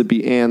needs to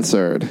be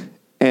answered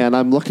and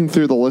I'm looking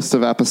through the list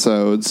of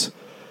episodes,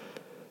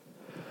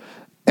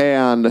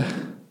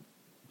 and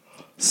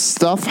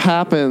stuff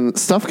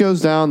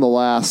goes down the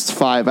last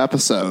 5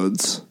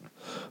 episodes,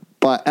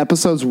 but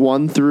episodes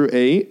 1 through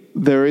 8,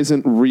 there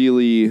isn't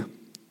really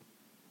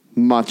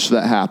much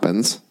that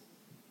happens.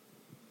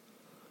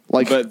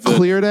 Like,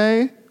 Clear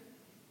Day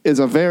is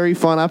a very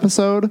fun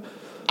episode,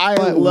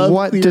 but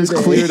what does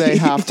Clear Day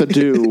have to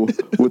do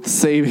with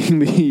saving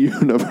the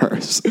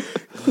universe?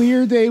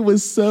 Clear Day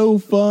was so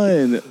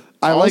fun.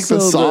 I like the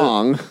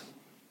song.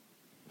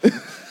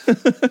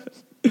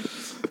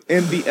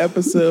 And the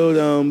episode,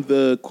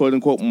 the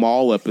quote-unquote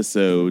mall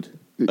episode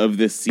of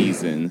this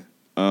season,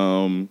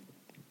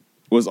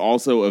 was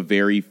also a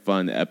very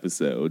fun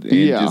episode.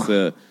 And just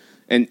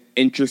an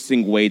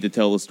interesting way to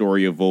tell the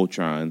story of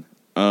Voltron.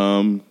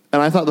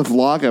 And I thought the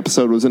vlog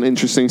episode was an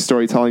interesting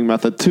storytelling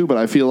method too, but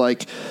I feel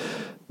like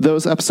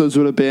those episodes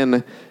would have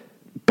been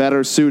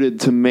better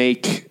suited to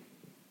make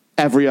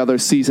every other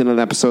season an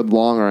episode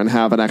longer and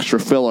have an extra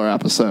filler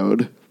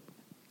episode,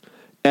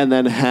 and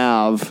then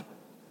have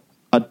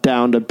a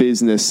down to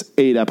business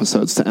 8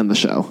 episodes to end the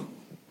show.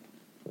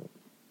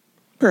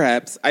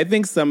 Perhaps. I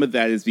think some of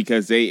that is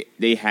because they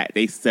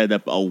set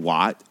up a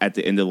lot at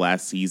the end of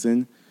last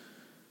season.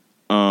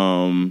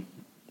 And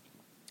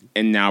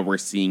now we're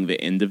seeing the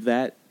end of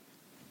that.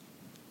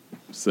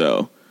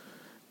 So,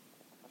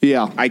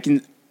 yeah. I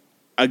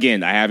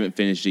haven't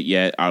finished it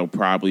yet. I'll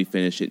probably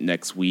finish it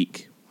next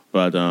week.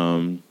 But,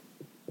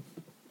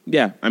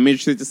 yeah, I'm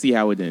interested to see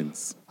how it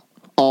ends.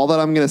 All that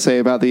I'm going to say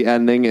about the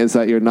ending is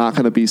that you're not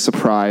going to be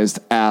surprised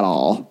at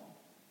all.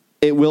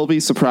 It will be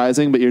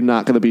surprising, but you're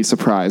not going to be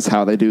surprised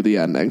how they do the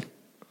ending.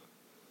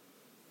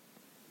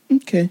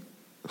 Okay.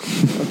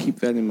 I'll keep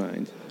that in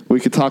mind. We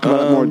could talk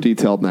about it more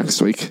detailed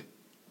next week.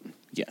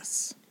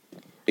 Yes.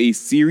 A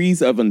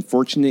series of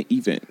unfortunate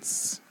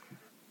events.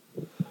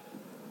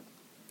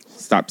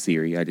 Stop,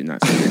 Siri. I did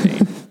not say your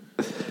name.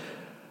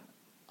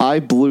 I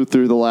blew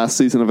through the last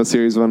season of a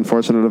series of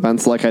unfortunate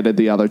events like I did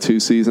the other 2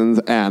 seasons,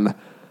 and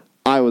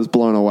I was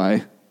blown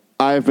away.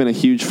 I've been a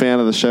huge fan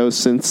of the show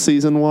since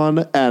season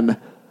 1, and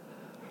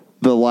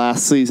the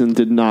last season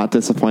did not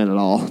disappoint at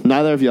all.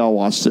 Neither of y'all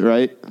watched it,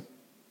 right?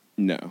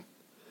 No.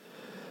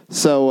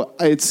 So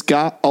it's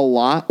got a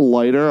lot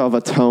lighter of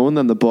a tone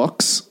than the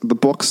books. The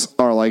books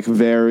are like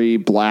very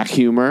black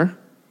humor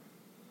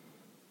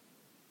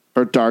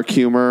or dark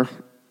humor.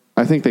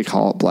 I think they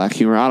call it black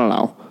humor. I don't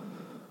know.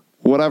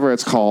 Whatever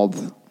it's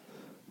called,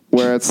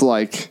 where it's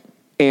like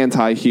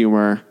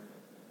anti-humor.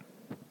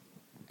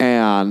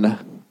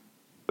 And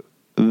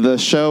the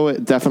show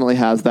definitely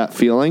has that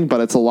feeling, but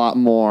it's a lot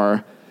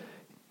more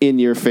in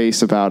your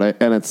face about it.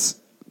 And it's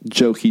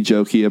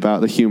jokey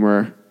about the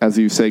humor, as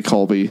you say,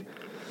 Colby.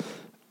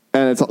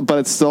 But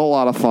it's still a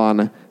lot of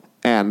fun.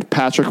 And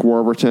Patrick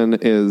Warburton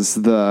is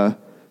the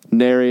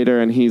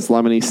narrator, and he's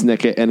Lemony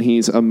Snicket, and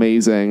he's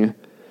amazing.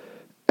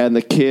 And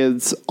the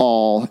kids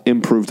all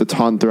improved a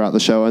ton throughout the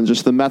show, and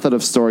just the method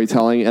of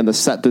storytelling and the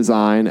set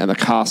design and the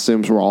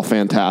costumes were all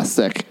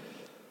fantastic.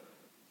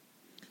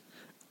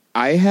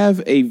 I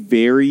love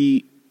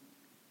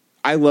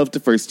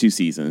the first 2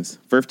 seasons.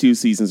 First 2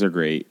 seasons are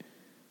great.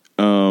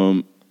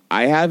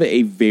 I have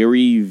a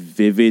very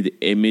vivid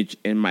image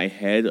in my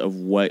head of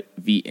what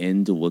the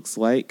end looks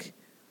like.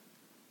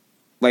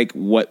 Like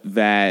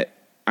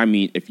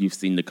if you've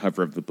seen the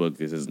cover of the book,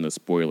 this isn't a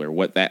spoiler,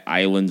 what that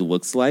island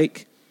looks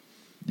like.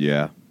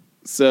 Yeah.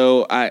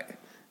 So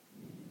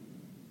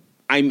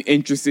I'm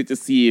interested to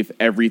see if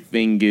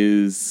everything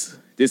this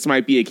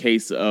might be a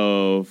case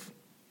of,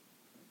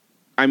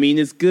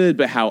 it's good,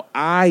 but how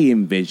I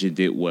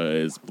envisioned it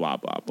was blah,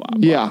 blah, blah,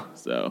 blah. Yeah,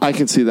 so I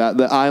can see that.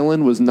 The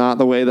island was not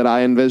the way that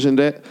I envisioned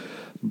it,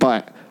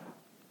 but,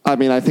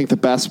 I think the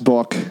best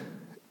book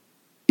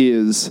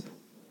is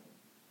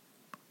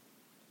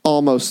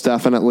almost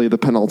definitely The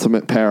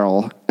Penultimate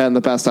Peril, and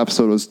the best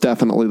episode was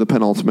definitely The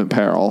Penultimate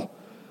Peril,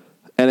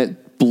 and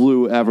it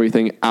blew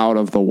everything out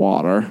of the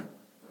water,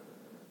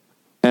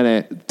 and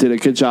it did a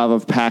good job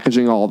of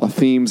packaging all the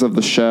themes of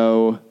the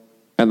show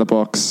and the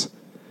books.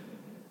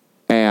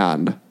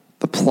 And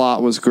the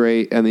plot was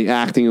great, and the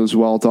acting was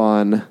well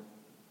done,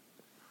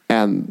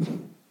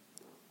 and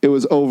it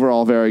was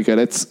overall very good.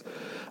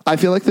 I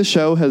feel like the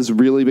show has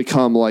really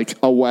become like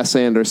a Wes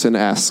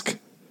Anderson-esque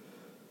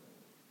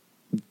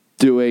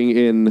doing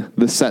in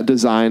the set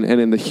design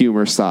and in the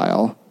humor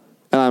style,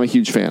 and I'm a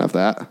huge fan of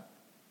that.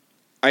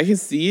 I can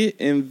see it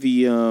in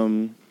the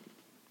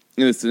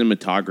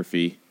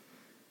cinematography.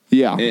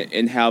 Yeah,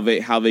 and how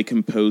they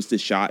compose the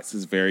shots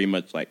is very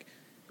much like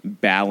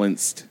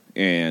balanced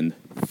and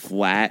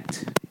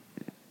flat.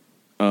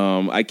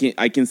 I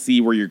can see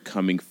where you're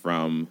coming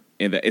from,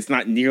 and that it's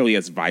not nearly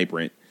as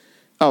vibrant.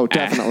 Oh,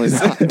 definitely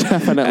not.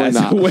 Definitely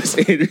not. Wes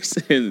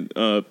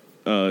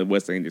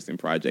Anderson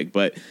project,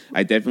 but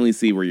I definitely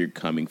see where you're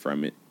coming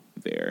from it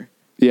there.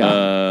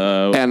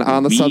 Yeah. And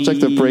on the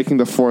subject of breaking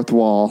the fourth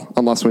wall,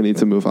 unless we need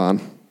to move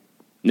on.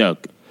 No,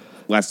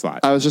 last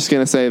thought. I was just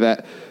going to say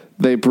that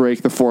they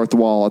break the fourth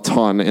wall a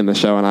ton in the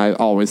show, and I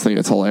always think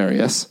it's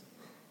hilarious.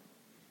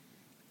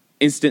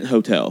 Instant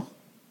Hotel.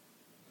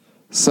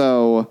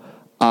 So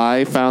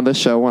I found this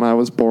show when I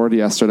was bored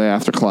yesterday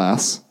after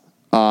class,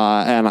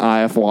 and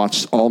I have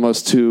watched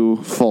almost 2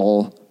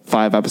 full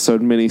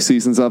 5-episode mini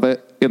seasons of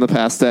it in the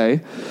past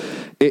day.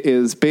 It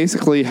is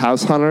basically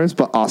House Hunters,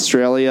 but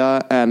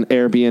Australia and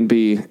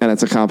Airbnb, and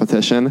it's a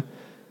competition.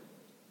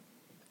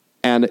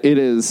 And it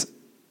is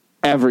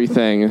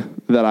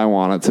everything that I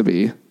want it to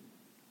be.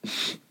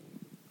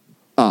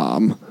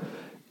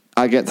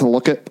 I get to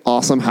look at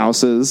awesome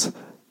houses,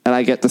 and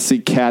I get to see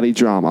catty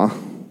drama.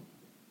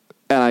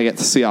 And I get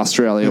to see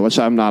Australia, which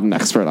I'm not an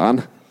expert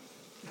on.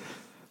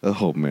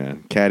 Oh,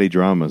 man. Catty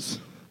dramas.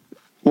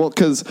 Well,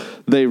 because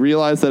they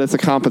realize that it's a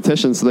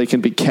competition, so they can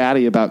be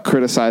catty about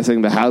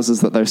criticizing the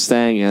houses that they're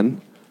staying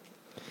in.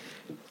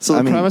 So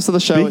the premise of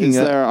the show is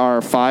there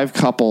are 5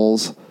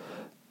 couples,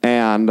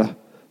 and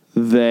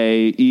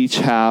they each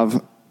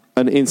have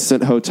an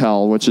instant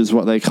hotel, which is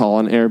what they call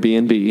an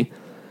Airbnb.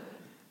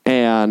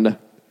 And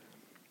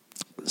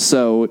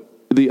so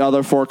the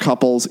other 4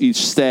 couples each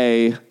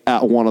stay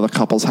at one of the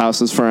couples'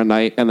 houses for a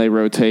night, and they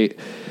rotate.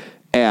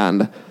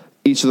 And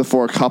each of the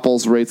 4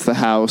 couples rates the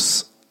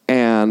house,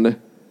 and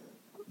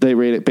they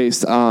rate it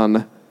based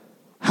on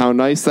how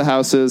nice the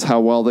house is, how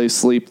well they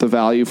sleep, the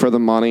value for the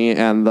money,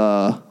 and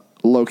the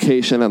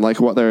location, and like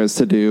what there is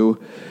to do.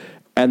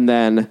 And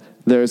then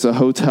there's a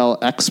hotel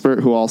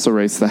expert who also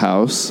rates the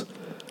house.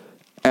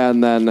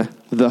 And then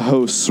the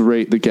hosts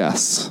rate the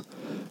guests.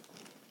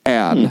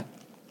 And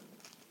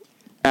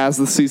as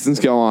the seasons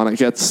go on, it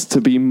gets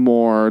to be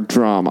more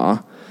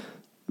drama,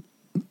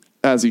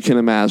 as you can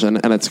imagine,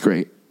 and it's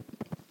great.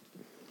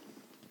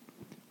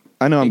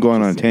 I know I'm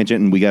going on a tangent,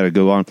 and we got to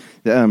go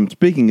on.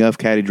 Speaking of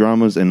catty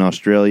dramas in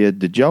Australia,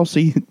 did y'all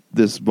see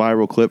this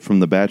viral clip from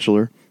The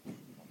Bachelor?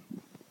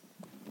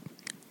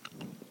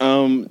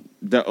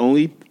 The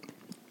only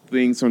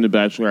things from The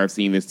Bachelor I've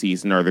seen this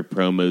season are the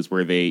promos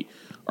where they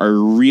are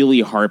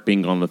really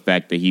harping on the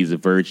fact that he's a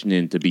virgin,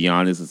 and to be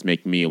honest, it's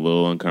making me a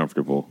little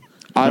uncomfortable.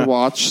 I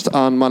watched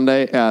on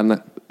Monday,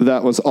 and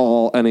that was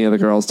all any of the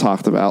girls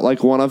talked about.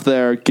 Like, one of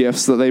their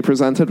gifts that they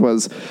presented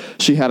was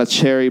she had a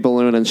cherry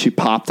balloon, and she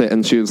popped it,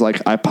 and she was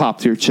like, "I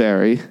popped your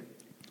cherry."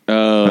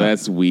 Oh,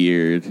 that's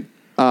weird.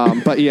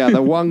 But yeah,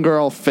 the one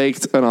girl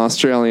faked an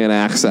Australian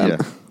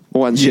accent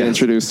when she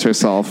introduced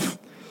herself.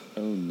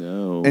 Oh,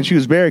 no. And she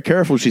was very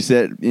careful. She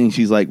said, and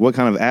she's like, "What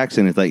kind of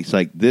accent?" It's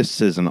like, this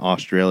is an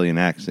Australian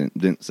accent.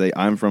 Didn't say,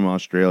 "I'm from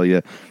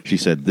Australia." She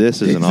said,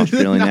 "This is an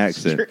Australian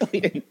accent."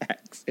 Australian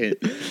accent.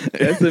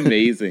 That's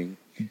amazing.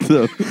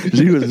 So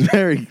she was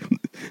very,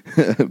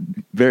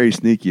 very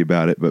sneaky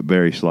about it, but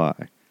very sly.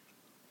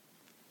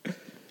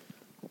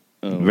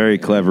 Very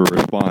clever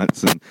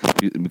response, and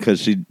because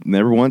she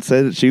never once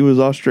said that she was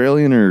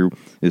Australian or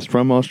is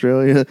from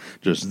Australia,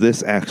 just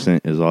this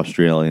accent is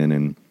Australian,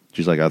 and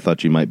she's like, "I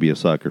thought you might be a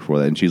sucker for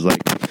that," and she's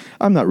like,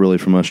 "I'm not really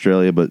from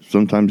Australia, but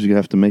sometimes you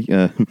have to make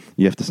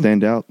you have to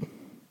stand out."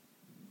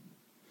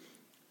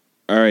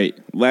 All right,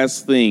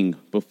 last thing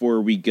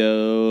before we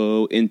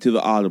go into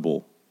the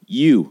Audible.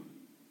 You.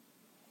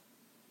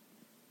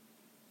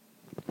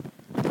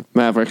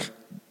 Maverick.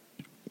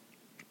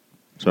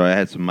 Sorry, I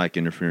had some mic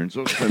interference.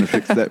 I was trying to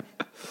fix that.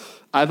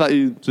 I thought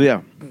you... So,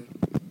 yeah.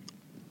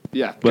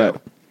 Yeah, But,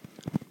 go.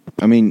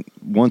 I mean,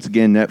 once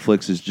again,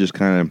 Netflix is just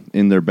kind of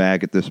in their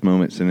bag at this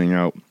moment, sending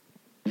out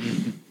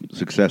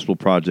successful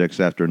projects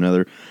after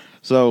another.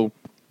 So,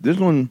 this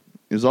one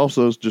is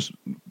also just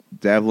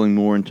dabbling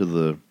more into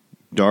the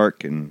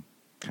dark and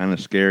kind of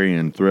scary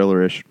and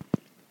thrillerish.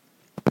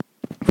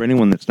 For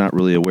anyone that's not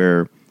really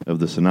aware of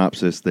the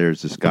synopsis,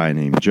 there's this guy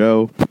named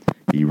Joe.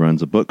 He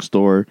runs a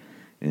bookstore,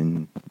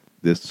 and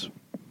this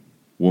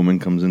woman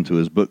comes into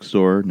his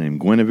bookstore named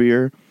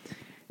Guinevere,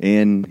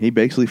 and he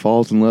basically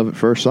falls in love at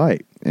first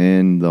sight.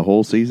 And the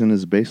whole season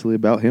is basically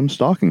about him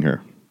stalking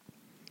her.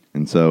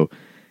 And so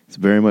it's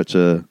very much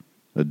a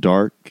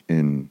dark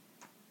and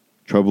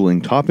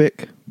troubling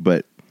topic,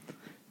 but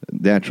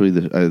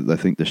naturally I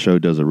think the show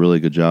does a really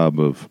good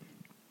job of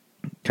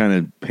kind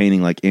of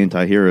painting like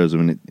anti-heroes. I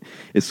mean,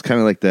 it's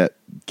kind of like that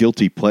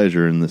guilty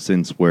pleasure in the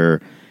sense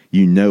where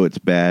you know it's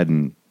bad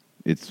and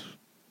it's,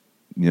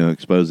 you know,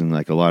 exposing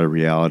like a lot of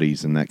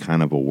realities in that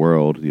kind of a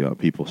world, you know,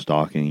 people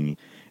stalking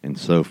and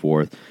so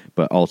forth.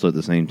 But also at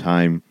the same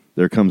time,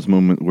 there comes a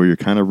moment where you're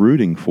kind of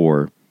rooting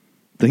for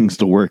things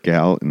to work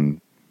out and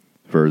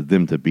for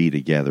them to be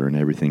together and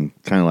everything.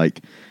 Kind of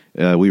like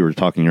we were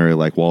talking earlier,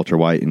 like Walter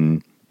White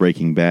and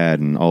Breaking Bad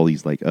and all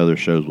these like other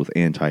shows with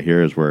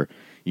anti-heroes where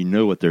you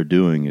know what they're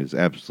doing is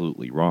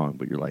absolutely wrong,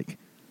 but you're like,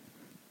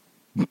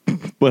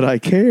 but I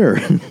care.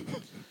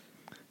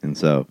 And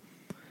so,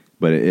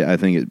 but I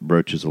think it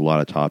broaches a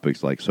lot of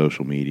topics like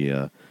social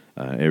media,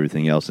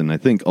 everything else. And I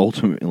think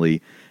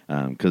ultimately,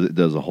 because it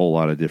does a whole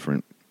lot of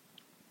different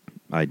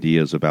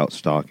ideas about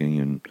stalking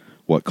and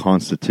what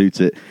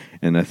constitutes it.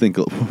 And I think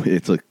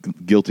it's a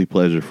guilty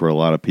pleasure for a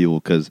lot of people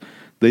because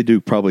they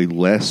do probably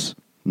less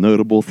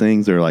notable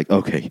things. They're like,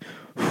 okay,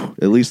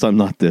 at least I'm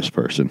not this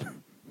person.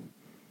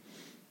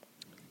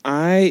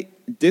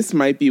 This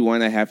might be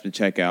one I have to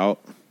check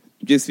out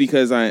just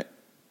because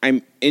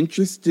I'm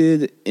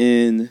interested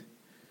in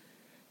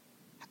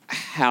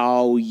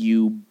how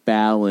you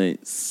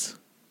balance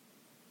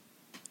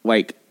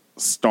like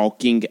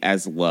stalking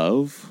as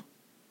love,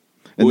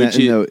 And which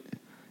that, you know,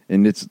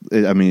 and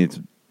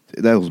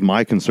that was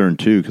my concern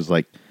too, because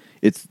like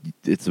it's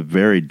a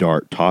very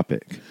dark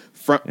topic,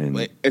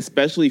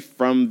 especially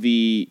from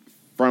the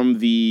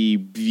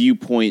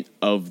viewpoint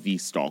of the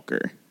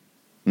stalker.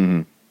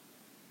 Mm-hmm.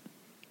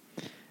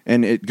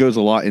 And it goes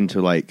a lot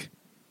into like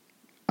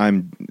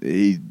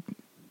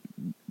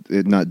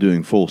not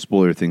doing full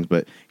spoiler things,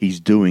 but he's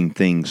doing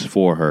things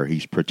for her.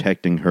 He's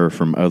protecting her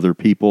from other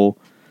people.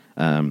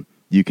 You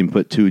can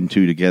put two and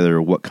two together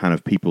what kind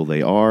of people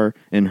they are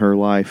in her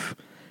life,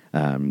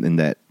 and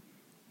that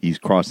he's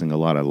crossing a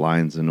lot of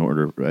lines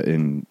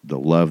in the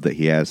love that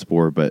he has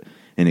for her, but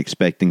and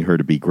expecting her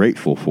to be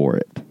grateful for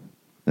it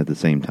at the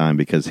same time,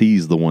 because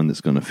he's the one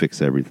that's going to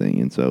fix everything.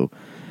 And so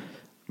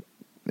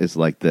it's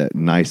like the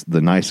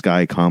nice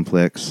guy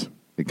complex.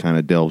 It kind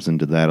of delves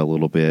into that a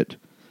little bit.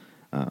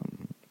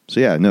 So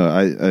yeah, no,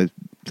 I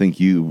think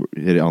you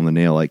hit it on the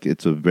nail. Like,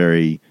 it's a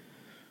very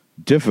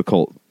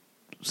difficult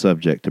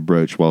subject to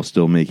broach while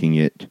still making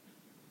it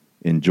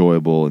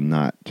enjoyable and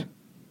not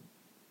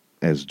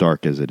as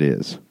dark as it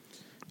is.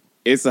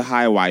 It's a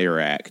high wire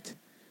act.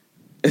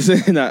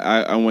 And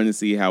I want to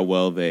see how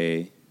well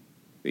they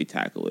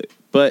tackle it.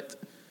 But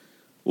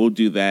we'll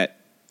do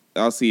that.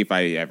 I'll see if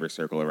I ever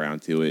circle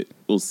around to it.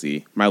 We'll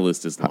see. My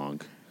list is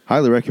long.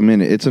 Highly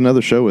recommend it. It's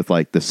another show with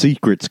like the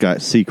secrets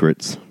got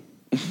secrets.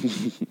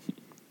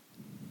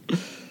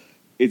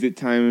 Is it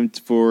time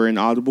for an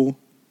audible?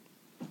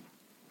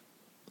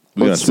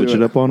 We got to switch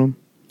it up on them.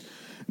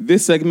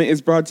 This segment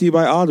is brought to you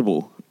by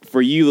Audible.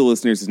 For you, the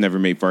listeners who've never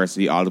made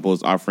Varsity, Audible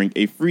is offering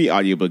a free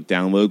audiobook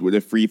download with a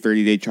free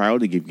 30-day trial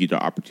to give you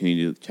the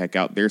opportunity to check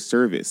out their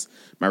service.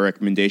 My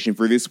recommendation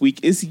for this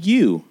week is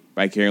You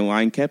by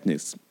Caroline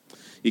Kepnes.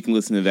 You can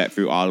listen to that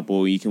through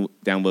Audible. You can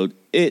download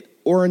it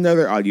or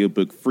another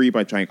audiobook free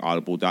by trying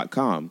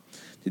audible.com.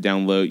 To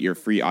download your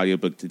free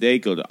audiobook today,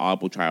 go to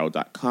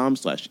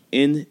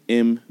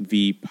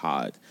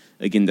audibletrial.com/NMVpod.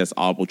 Again, that's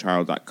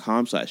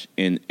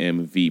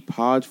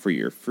audibletrial.com/NMVpod for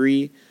your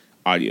free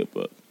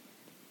audiobook.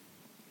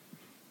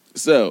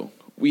 So,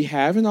 we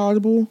have an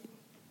Audible.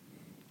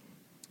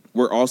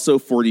 We're also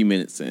 40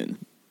 minutes in.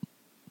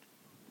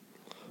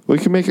 We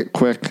can make it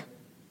quick.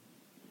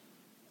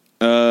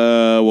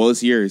 Well,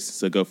 it's yours,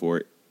 so go for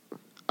it.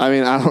 I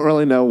mean, I don't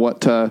really know what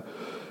to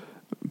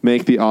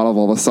make the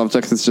Audible. The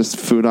subject is just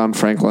food on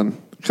Franklin,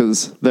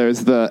 because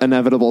there's the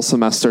inevitable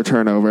semester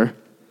turnover.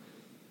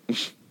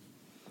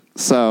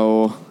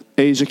 So,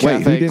 Asia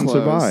Cafe who didn't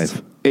closed.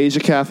 survive? Asia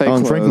Cafe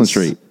On closed. Franklin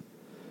Street.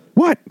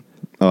 What?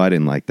 Oh, I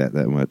didn't like that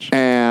much.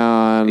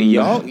 And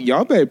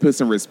y'all better put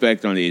some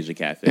respect on the Asia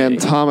Cafe. And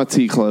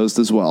Tamati closed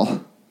as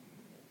well.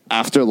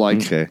 After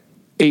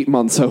 8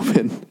 months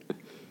open.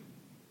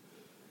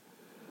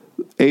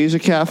 Asia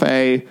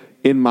Cafe,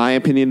 in my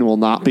opinion, will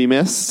not be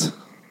missed,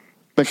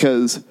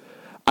 because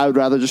I would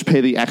rather just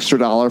pay the extra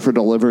 $1 for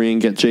delivery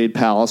and get Jade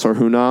Palace or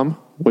Hunam,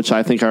 which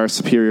I think are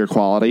superior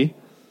quality.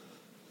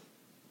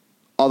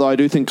 Although I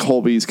do think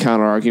Colby's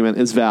counter argument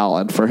is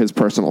valid for his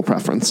personal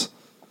preference.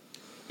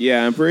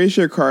 Yeah, I'm pretty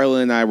sure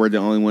Carla and I were the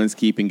only ones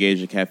keeping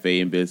Asia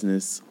Cafe in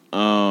business.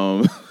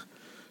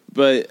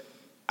 But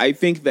I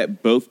think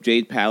that both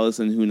Jade Palace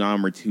and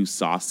Hunam are too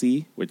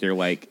saucy with their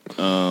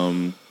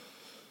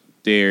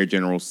their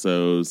General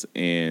Tso's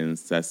and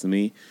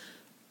Sesame.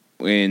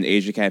 When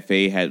Asia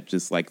Cafe had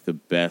just the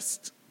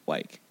best,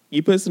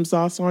 you put some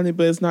sauce on it,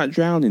 but it's not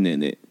drowning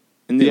in it.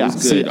 And it was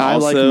good. See,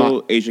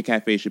 also, Asia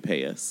Cafe should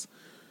pay us.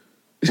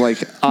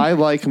 I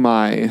like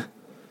my...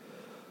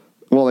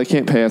 Well, they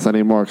can't pay us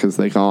anymore because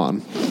they're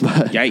gone.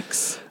 But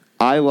yikes.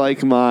 I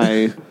like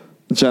my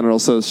General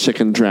Tso's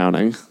chicken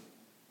drowning.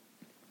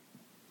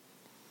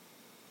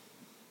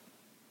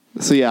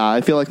 So yeah, I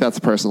feel like that's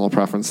a personal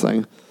preference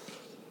thing.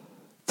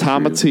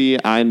 Tamati,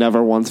 I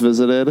never once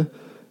visited.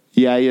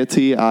 Yaya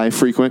Tea, I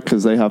frequent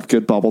because they have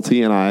good bubble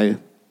tea, and I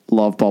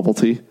love bubble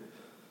tea.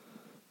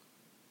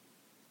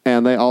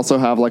 And they also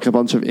have a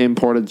bunch of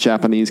imported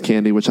Japanese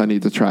candy, which I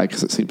need to try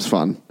because it seems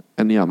fun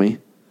and yummy.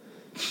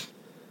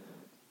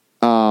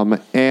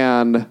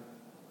 And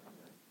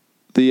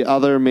the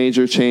other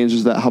major change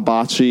is that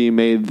Hibachi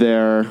made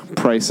their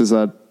prices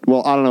I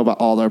don't know about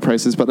all their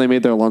prices, but they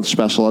made their lunch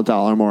special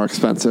 $1 more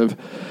expensive.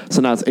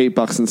 So now it's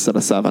 $8 instead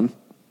of $7.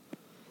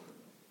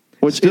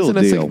 Which still isn't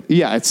a deal.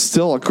 Yeah, it's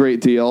still a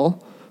great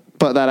deal,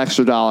 but that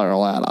extra $1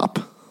 will add up.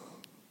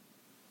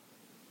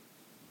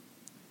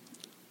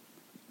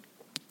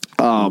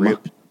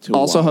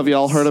 Also, have you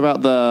all heard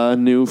about the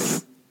new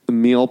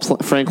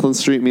Franklin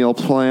Street meal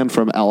plan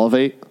from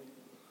Elevate?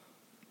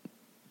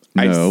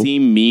 No. I've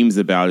seen memes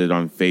about it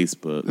on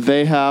Facebook.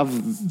 They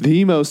have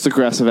the most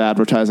aggressive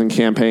advertising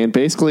campaign.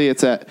 Basically,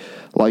 it's at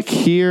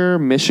here,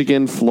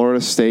 Michigan,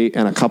 Florida State,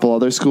 and a couple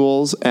other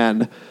schools.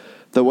 And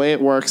the way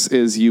it works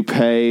is you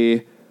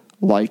pay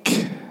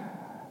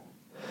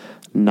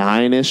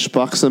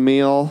 $9-ish a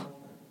meal.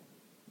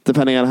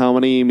 depending on how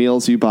many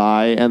meals you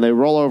buy, and they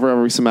roll over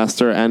every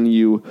semester, and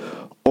you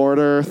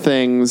order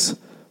things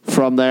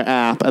from their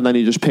app, and then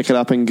you just pick it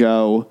up and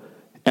go,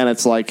 and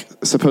it's like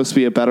supposed to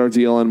be a better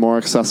deal and more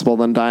accessible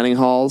than dining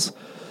halls.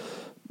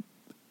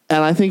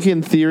 And I think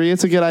in theory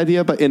it's a good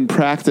idea, but in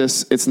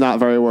practice it's not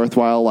very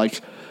worthwhile. Like,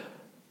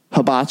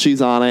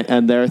 Hibachi's on it,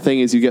 and their thing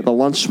is you get the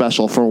lunch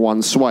special for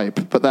one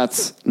swipe, but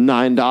that's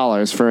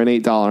 $9 for an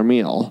 $8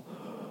 meal.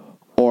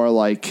 Or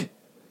like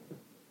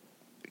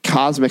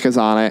Cosmic is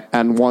on it,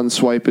 and one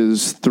swipe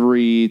is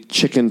 3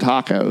 chicken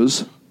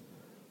tacos.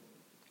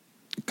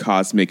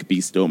 Cosmic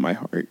be still my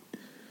heart.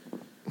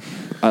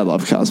 I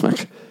love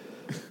Cosmic.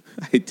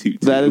 I do too.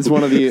 That is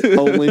one of the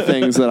only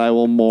things that I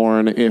will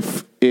mourn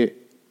if it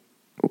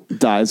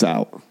dies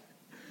out.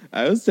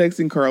 I was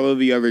texting Carlo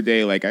the other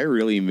day, like, I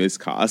really miss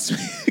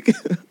Cosmic.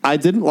 I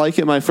didn't like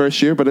it my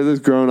first year, but it has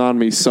grown on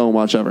me so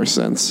much ever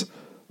since.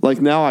 Like,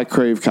 now I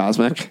crave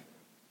Cosmic.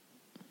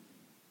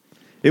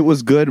 It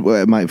was good.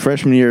 My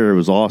freshman year, it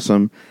was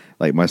awesome.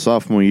 Like, my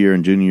sophomore year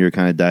and junior year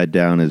kind of died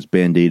down as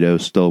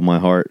Bandito stole my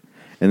heart.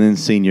 And then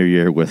senior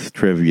year with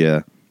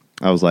trivia,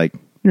 I was like,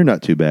 you're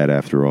not too bad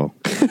after all.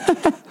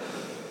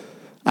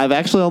 I've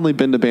actually only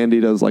been to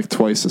Banditos like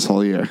twice this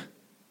whole year.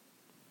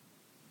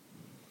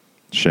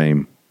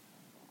 Shame.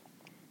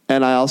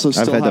 And I also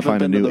still I've had to haven't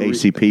find a been new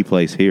to the ACP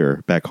place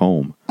here, back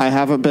home. I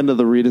haven't been to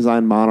the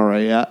redesigned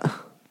Monterey yet.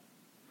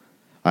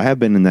 I have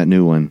been in that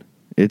new one.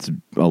 It's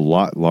a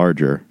lot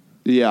larger.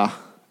 Yeah.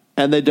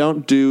 And they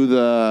don't do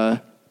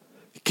the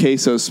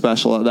queso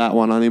special at that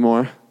one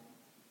anymore.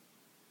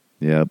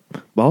 Yep.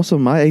 But also,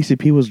 my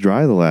ACP was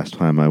dry the last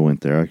time I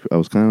went there. I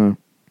was kind of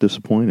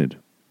disappointed.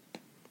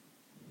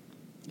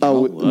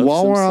 Oh, Y'all love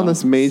while some we're on this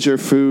sauce. major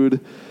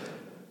food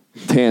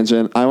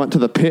tangent, I went to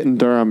the Pit in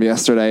Durham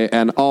yesterday,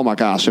 and oh my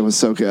gosh, it was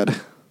so good.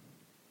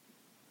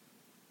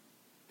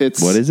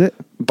 What is it?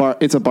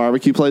 It's a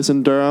barbecue place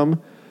in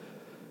Durham,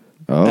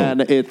 Oh.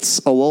 and it's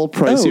a little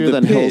pricier the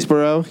than Pit.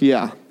 Hillsborough.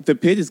 Yeah. The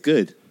Pit is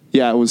good.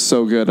 Yeah, it was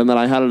so good. And then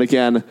I had it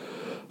again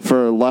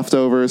for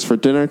leftovers for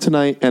dinner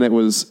tonight, and it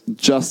was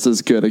just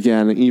as good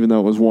again, even though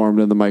it was warmed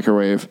in the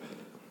microwave.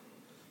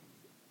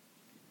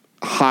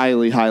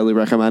 Highly, highly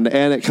recommend.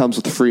 And it comes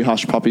with free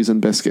Hush Puppies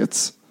and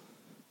biscuits.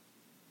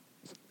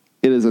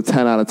 It is a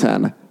 10 out of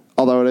 10,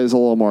 although it is a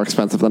little more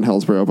expensive than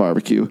Hillsborough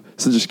barbecue.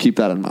 So just keep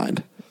that in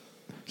mind.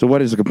 So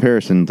what is the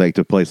comparison like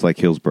to a place like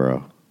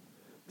Hillsborough?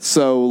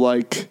 So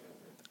like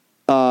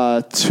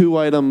a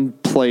 2-item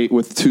plate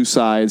with 2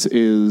 sides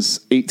is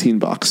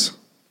 $18.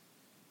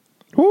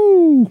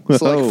 Woo!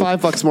 So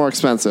like $5 more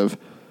expensive,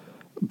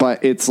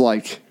 but it's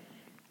like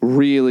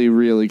really,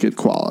 really good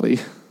quality.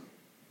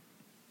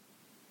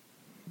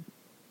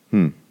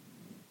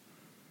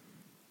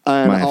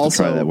 And Might have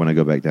also, to try that when I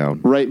go back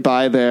down. right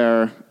by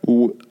there,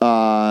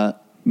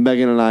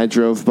 Megan and I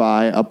drove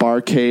by a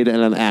barcade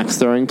and an axe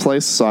throwing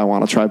place, so I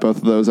want to try both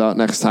of those out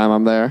next time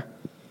I'm there.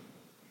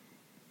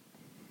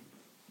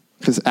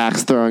 Because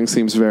axe throwing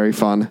seems very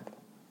fun.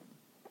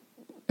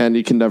 And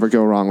you can never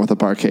go wrong with a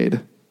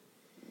barcade.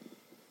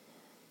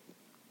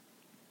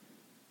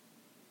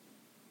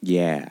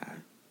 Yeah.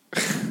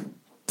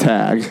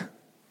 Tag.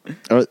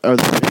 Are there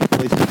any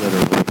places that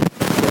are like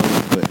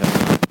closed but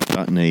have not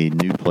gotten a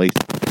new place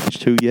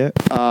to yet?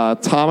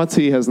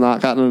 Tomati has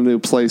not gotten a new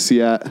place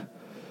yet.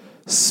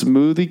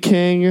 Smoothie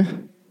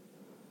King.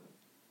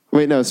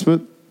 Wait, no.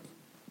 Did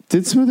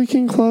Smoothie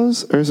King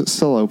close, or is it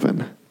still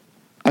open?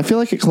 I feel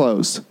like it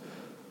closed.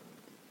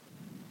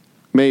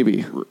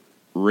 Maybe.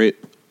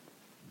 Rip.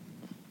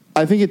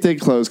 I think it did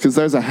close because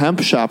there's a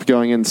hemp shop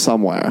going in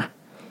somewhere.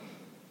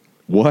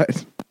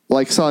 What?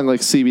 Like selling like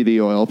CBD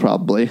oil,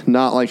 probably.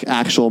 Not like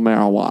actual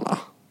marijuana.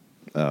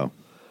 Oh.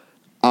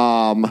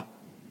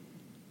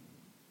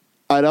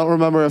 I don't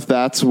remember if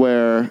that's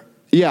where...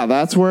 Yeah,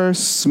 that's where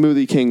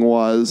Smoothie King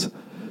was.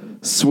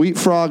 Sweet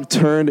Frog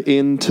turned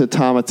into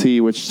Tomati,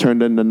 which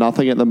turned into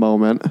nothing at the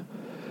moment.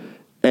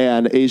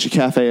 And Asia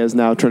Cafe is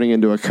now turning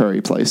into a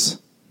curry place.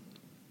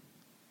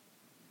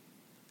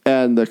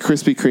 And the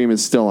Krispy Kreme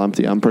is still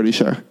empty, I'm pretty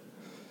sure.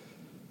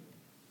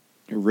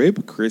 Rip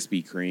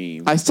Krispy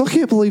Kreme. I still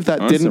can't believe that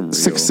That's didn't unreal.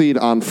 succeed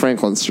on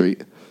Franklin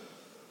Street.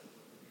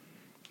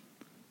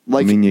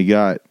 Like, I mean, you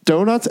got...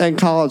 donuts and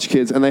college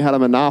kids, and they had a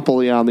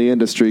monopoly on the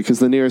industry because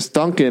the nearest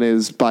Dunkin'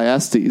 is by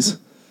Estes.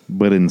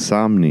 But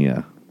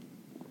Insomnia.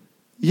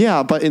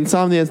 Yeah, but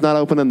Insomnia is not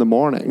open in the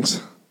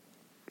mornings.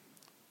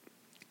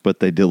 But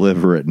they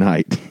deliver at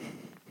night.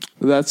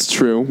 That's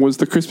true. Was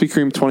the Krispy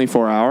Kreme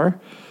 24-hour?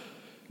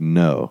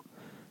 No.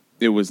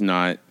 It was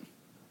not.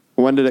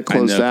 When did it I know,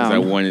 close 'cause down?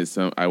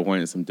 I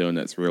wanted some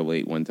donuts real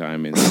late one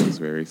time, and it was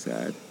very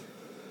sad.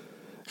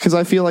 Because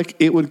I feel like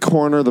it would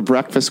corner the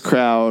breakfast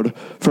crowd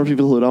for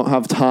people who don't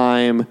have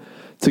time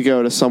to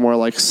go to somewhere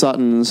like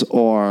Sutton's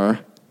or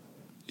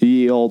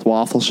Ye Old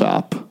Waffle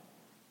Shop.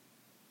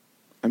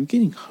 I'm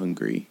getting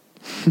hungry.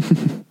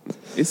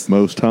 It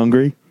Most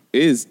hungry?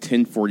 is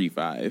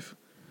 10:45.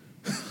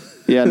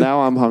 Yeah,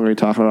 now I'm hungry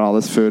talking about all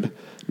this food.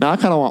 Now I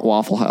kind of want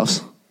Waffle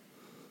House.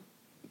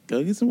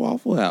 Go get some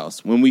Waffle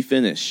House when we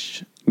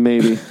finish.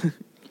 Maybe.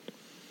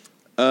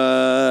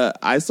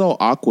 I saw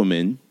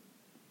Aquaman.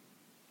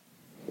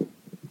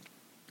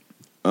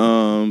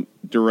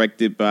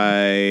 Directed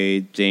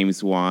by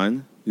James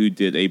Wan, who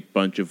did a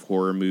bunch of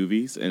horror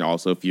movies and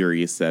also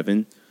Furious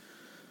 7.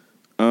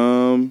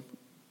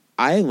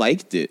 I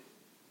liked it.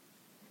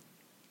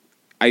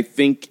 I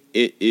think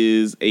it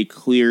is a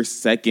clear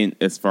second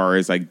as far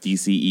as like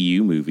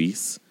DCEU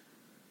movies.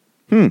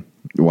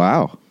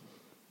 Wow.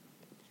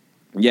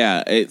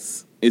 Yeah,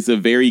 it's a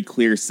very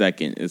clear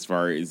second as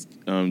far as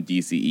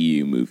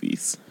DCEU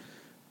movies.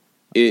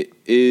 It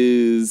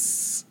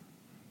is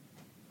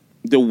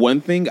the one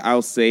thing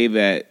I'll say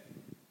that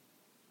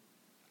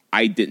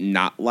I did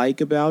not like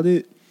about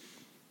it.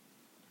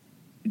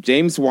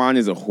 James Wan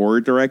is a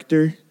horror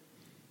director,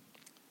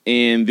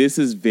 and this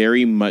is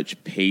very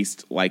much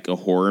paced like a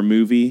horror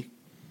movie,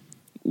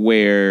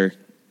 where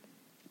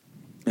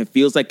it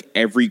feels like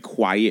every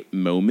quiet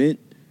moment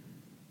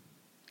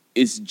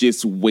is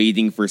just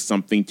waiting for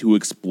something to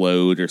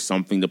explode or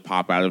something to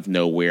pop out of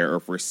nowhere or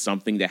for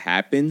something to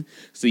happen.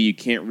 So you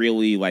can't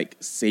really like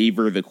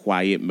savor the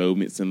quiet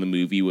moments in the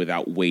movie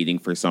without waiting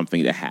for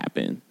something to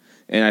happen.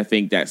 And I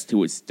think that's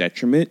to its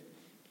detriment.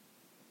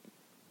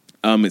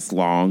 It's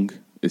long.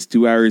 It's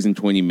 2 hours and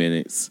 20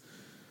 minutes.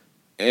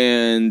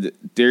 And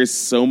there's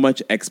so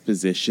much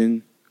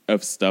exposition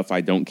of stuff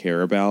I don't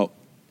care about.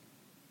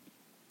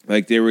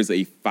 Like there was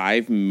a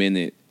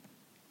 5-minute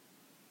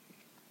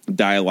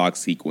dialogue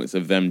sequence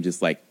of them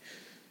just like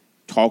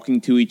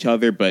talking to each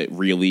other, but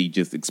really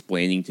just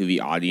explaining to the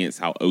audience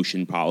how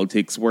ocean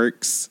politics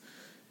works.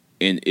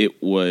 And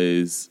it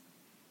was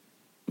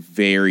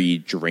very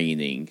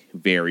draining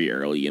very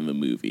early in the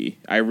movie.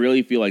 I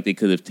really feel like they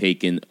could have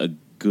taken a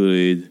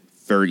good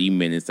 30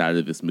 minutes out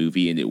of this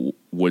movie and it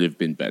would have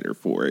been better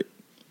for it.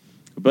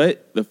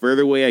 But the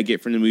further away I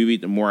get from the movie,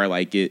 the more I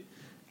like it.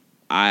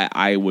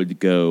 I would,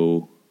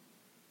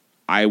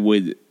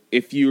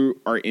 if you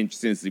are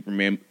interested in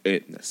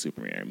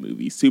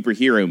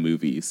superhero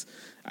movies,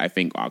 I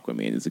think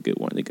Aquaman is a good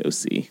one to go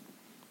see.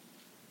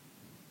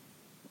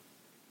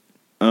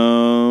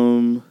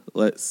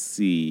 Let's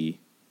see.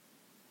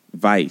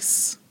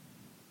 Vice.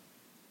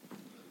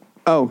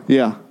 Oh,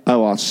 yeah. I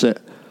watched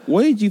it.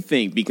 What did you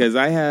think? Because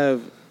I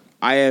have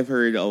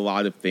heard a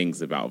lot of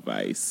things about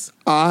Vice.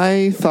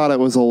 I thought it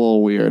was a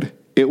little weird.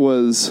 It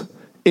was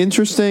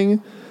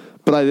interesting,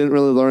 but I didn't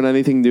really learn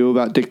anything new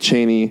about Dick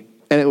Cheney.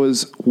 And it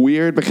was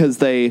weird because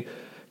they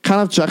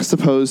kind of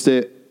juxtaposed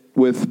it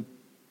with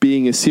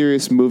being a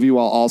serious movie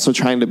while also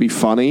trying to be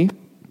funny.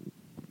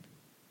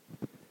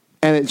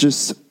 And it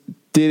just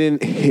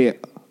didn't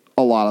hit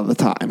a lot of the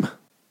time.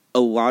 A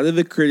lot of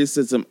the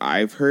criticism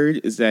I've heard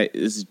is that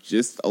it's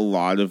just a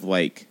lot of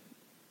like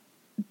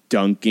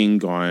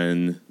dunking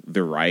on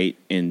the right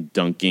and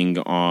dunking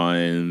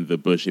on the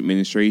Bush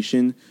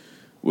administration,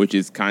 which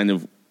is kind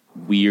of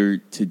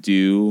weird to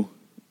do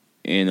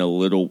and a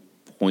little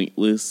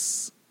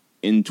pointless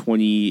in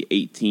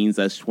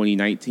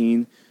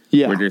 2018/2019,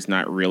 where there's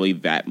not really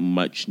that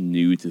much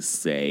new to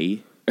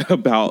say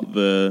about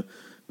the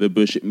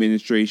Bush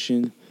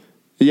administration.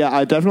 Yeah,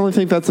 I definitely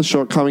think that's a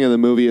shortcoming of the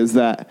movie is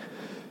that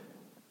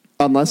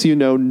unless you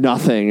know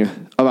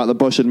nothing about the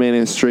Bush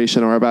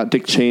administration or about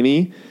Dick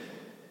Cheney,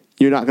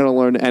 you're not going to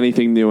learn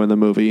anything new in the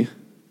movie.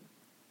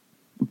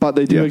 But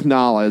they do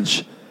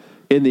acknowledge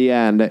in the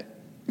end,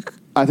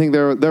 I think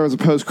there was a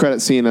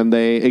post-credit scene and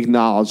they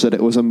acknowledged that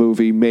it was a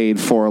movie made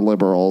for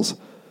liberals.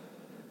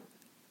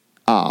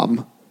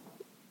 And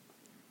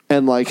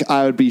like,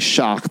 I would be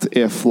shocked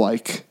if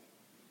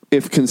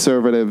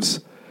conservatives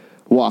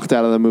walked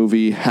out of the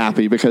movie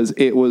happy because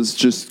it was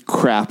just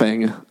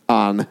crapping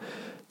on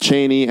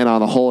Cheney and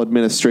on the whole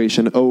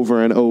administration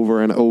over and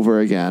over and over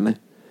again.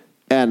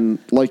 And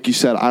like you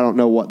said, I don't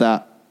know what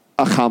that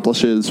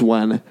accomplishes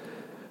when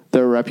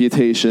their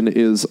reputation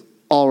is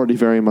already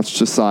very much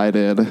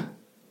decided.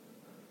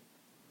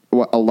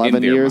 What,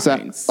 11 years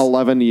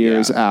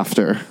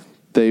after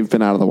they've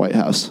been out of the White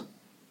House.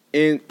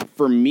 And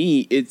for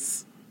me,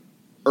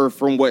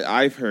 from what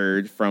I've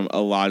heard from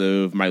a lot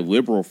of my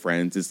liberal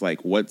friends, it's like,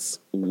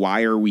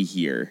 why are we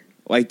here?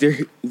 Like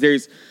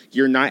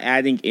you're not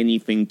adding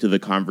anything to the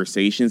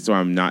conversation, so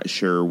I'm not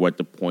sure what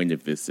the point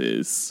of this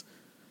is.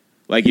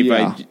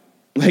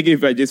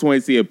 If I just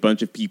want to see a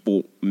bunch of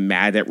people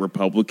mad at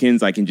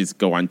Republicans, I can just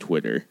go on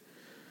Twitter.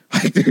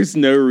 Like there's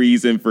no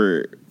reason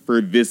for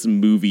this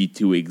movie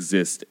to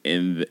exist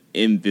in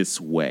this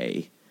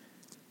way.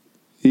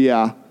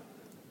 Yeah.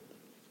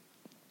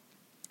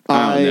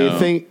 I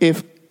think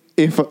if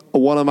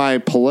one of my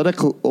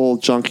political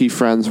junkie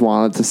friends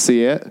wanted to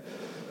see it,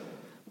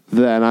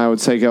 then I would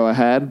say go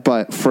ahead.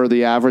 But for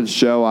the average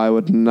Joe, I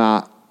would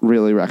not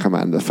really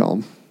recommend the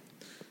film.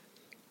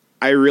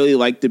 I really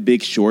like The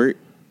Big Short,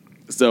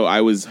 so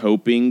I was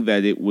hoping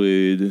that it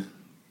would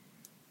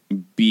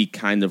be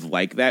kind of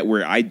like that,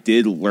 where I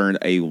did learn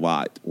a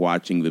lot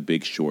watching The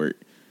Big Short.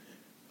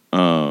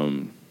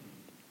 But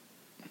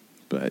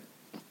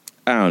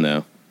I don't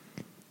know.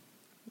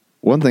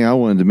 One thing I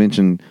wanted to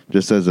mention,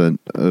 just as a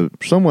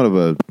somewhat of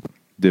a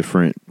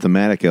different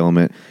thematic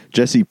element,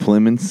 Jesse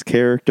Plemons'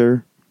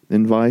 character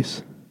in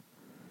Vice.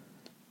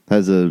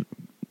 Has a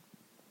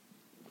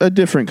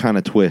different kind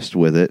of twist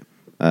with it,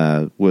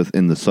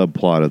 within the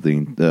subplot of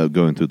the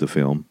going through the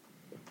film.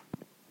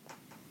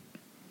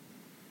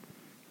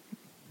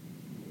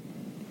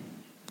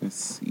 Let's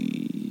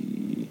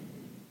see.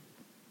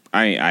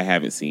 I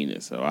haven't seen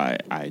it, so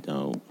I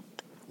don't.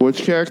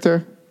 Which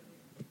character?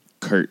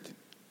 Kurt.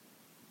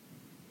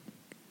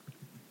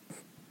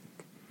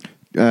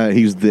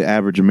 He's the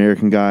average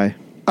American guy.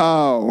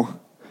 Oh.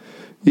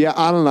 Yeah,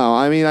 I don't know.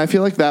 I mean, I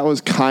feel like that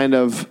was kind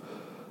of...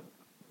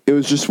 It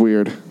was just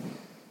weird.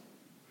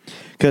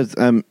 Because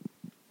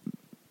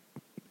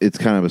it's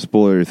kind of a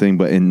spoiler thing,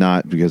 but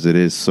not because it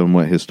is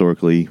somewhat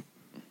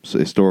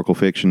historical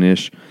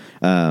fiction-ish.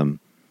 But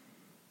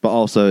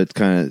also,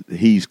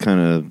 he's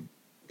kind of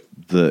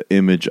the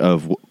image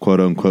of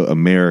quote-unquote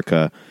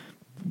America,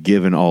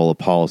 given all the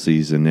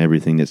policies and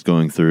everything that's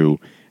going through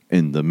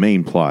in the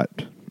main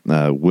plot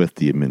with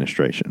the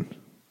administration.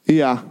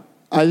 Yeah.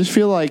 I just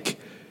feel like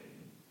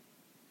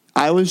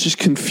I was just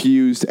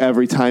confused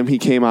every time he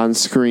came on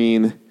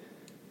screen.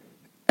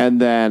 And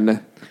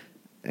then...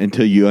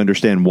 Until you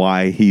understand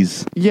why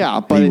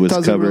but it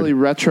doesn't covered. really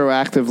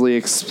retroactively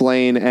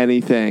explain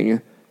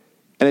anything.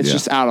 And it's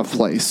just out of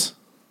place.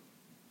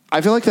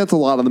 I feel like that's a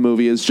lot of the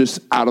movie is just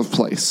out of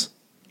place.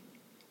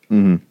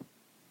 Mm-hmm.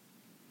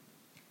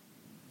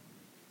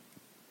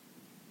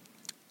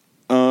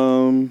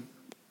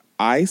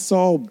 I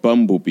saw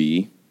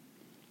Bumblebee.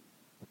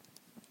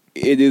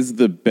 It is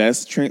the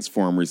best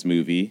Transformers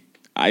movie,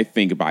 I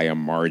think, by a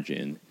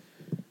margin,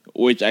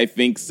 which I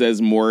think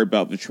says more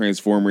about the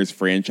Transformers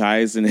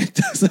franchise than it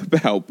does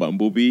about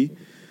Bumblebee.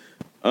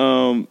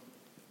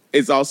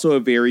 It's also a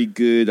very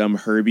good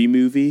Herbie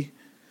movie.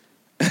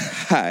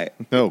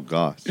 Oh,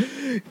 gosh.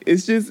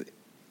 It's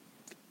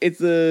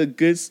a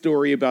good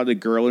story about a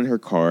girl in her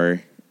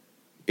car.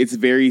 It's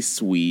very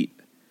sweet.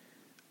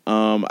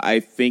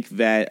 I think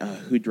that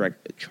who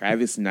directed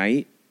Travis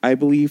Knight, I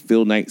believe,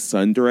 Phil Knight's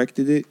son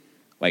directed it.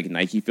 Like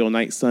Nike Phil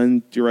Knight's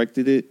son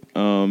directed it.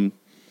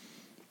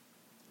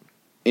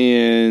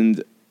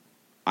 And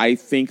I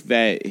think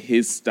that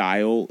his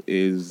style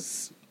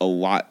is a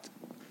lot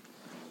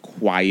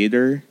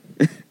quieter,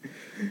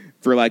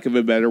 for lack of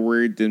a better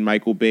word, than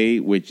Michael Bay,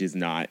 which is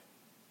not,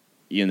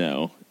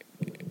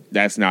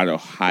 that's not a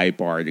high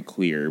bar to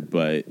clear.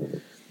 But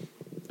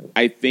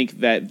I think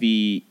that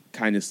the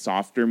kind of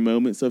softer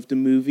moments of the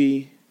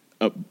movie,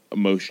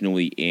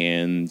 emotionally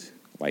and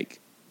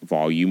like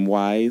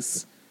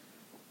volume-wise,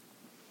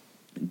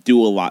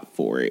 do a lot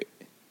for it.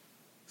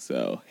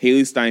 So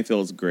Haley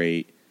Steinfeld's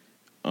great.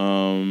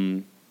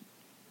 John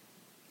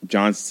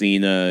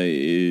Cena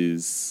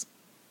is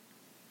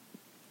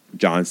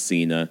John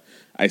Cena.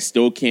 I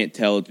still can't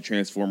tell if the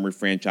Transformers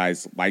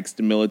franchise likes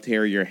the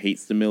military or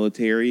hates the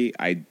military.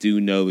 I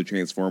do know the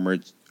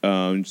Transformers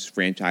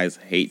franchise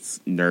hates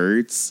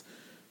nerds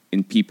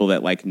and people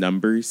that like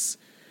numbers.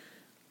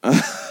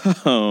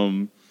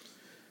 But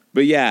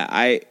yeah,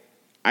 I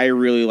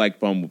really like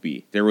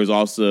Bumblebee. There was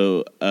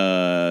also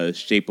a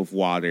Shape of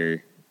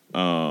Water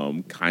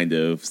kind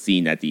of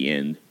scene at the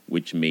end,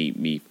 which made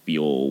me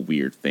feel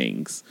weird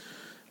things.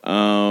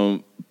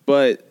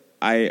 But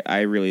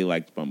I really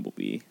liked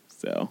Bumblebee.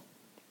 So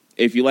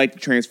if you like the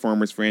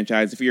Transformers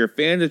franchise, if you're a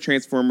fan of the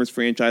Transformers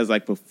franchise,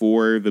 like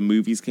before the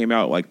movies came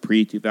out, like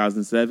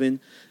pre-2007,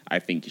 I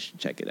think you should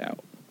check it out.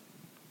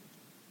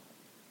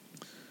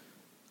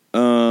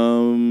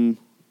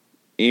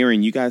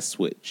 Aaron, you guys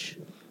Switch.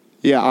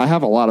 Yeah, I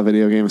have a lot of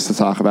video games to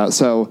talk about.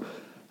 So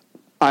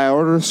I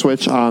ordered a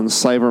Switch on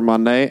Cyber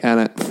Monday, and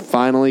it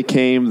finally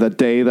came the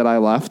day that I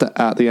left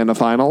at the end of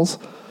finals.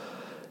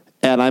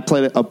 And I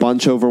played it a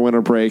bunch over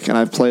winter break, and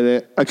I've played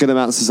it a good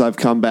amount since I've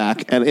come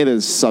back, and it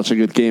is such a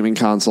good gaming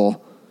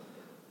console.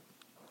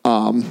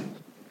 I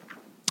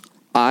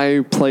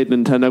played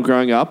Nintendo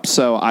growing up,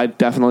 so I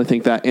definitely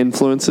think that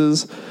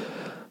influences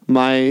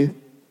my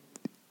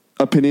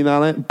opinion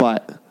on it,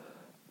 but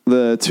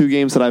the two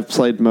games that I've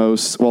played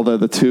most, well, they're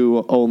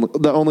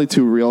the only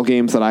two real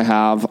games that I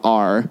have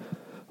are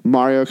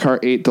Mario Kart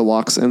 8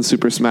 Deluxe and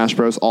Super Smash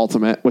Bros.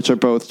 Ultimate, which are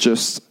both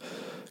just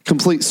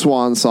complete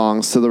swan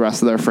songs to the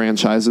rest of their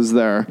franchises.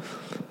 They're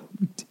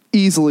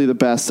easily the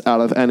best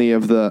out of any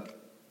of the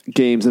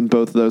games in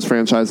both of those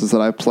franchises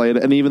that I've played.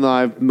 And even though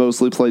I've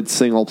mostly played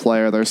single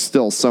player, they're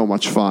still so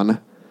much fun.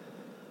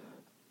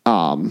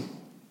 And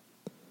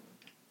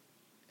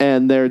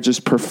they're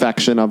just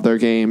perfection of their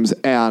games.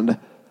 And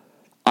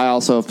I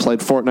also have played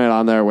Fortnite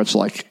on there, which,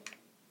 like,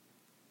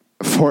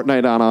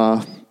 Fortnite on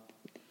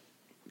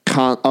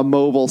a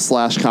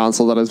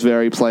mobile/console that is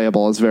very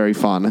playable is very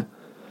fun.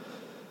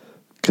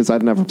 Because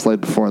I've never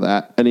played before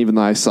that. And even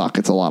though I suck,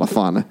 it's a lot of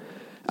fun. And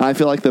I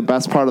feel like the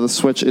best part of the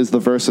Switch is the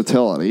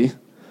versatility.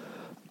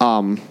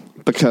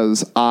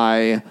 Because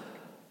I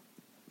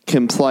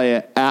can play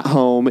it at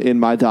home in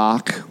my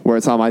dock where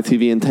it's on my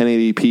TV in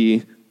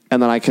 1080p.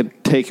 And then I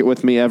could take it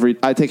with me every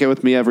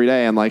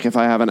day. And like, if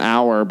I have an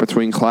hour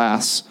between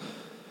class,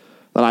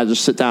 then I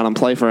just sit down and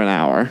play for an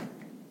hour.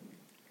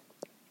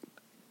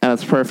 And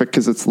it's perfect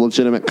because it's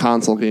legitimate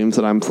console games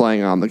that I'm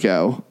playing on the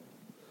go.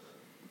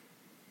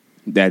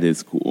 That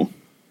is cool.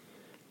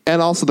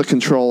 And also the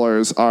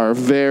controllers are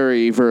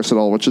very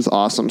versatile, which is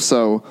awesome.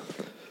 So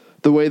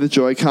the way the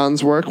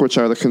Joy-Cons work, which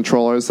are the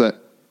controllers that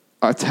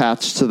are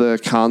attached to the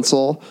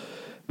console,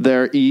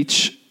 they're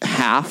each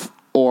half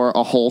or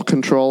a whole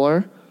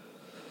controller.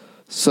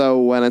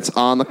 So when it's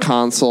on the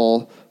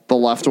console, the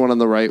left one and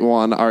the right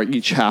one are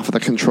each half of the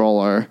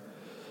controller.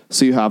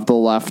 So you have the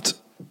left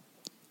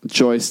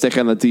joystick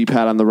and the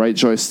D-pad and the right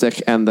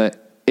joystick and the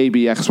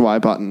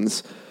ABXY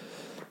buttons.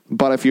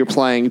 But if you're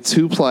playing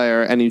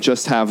 2-player and you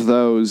just have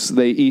those,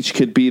 they each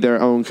could be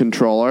their own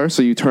controller.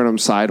 So you turn them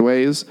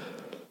sideways,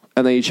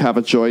 and they each have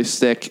a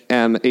joystick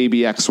and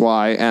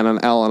ABXY and an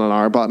L and an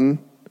R button.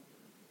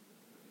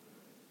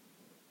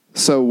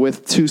 So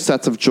with 2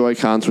 sets of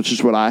Joy-Cons, which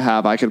is what I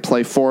have, I could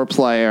play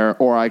 4-player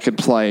or I could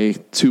play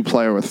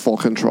 2-player with full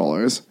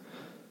controllers,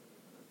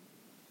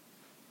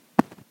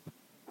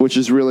 which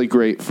is really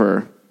great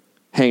for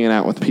hanging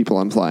out with people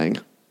and playing.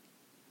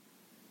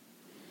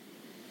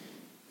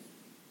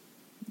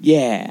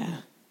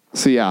 Yeah.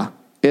 So yeah,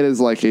 it is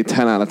like a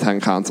 10 out of 10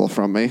 console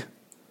from me.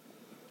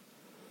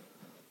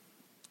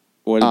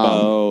 What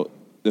about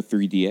the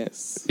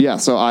 3DS? Yeah,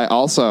 so I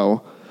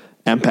also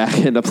am back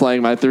into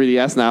playing my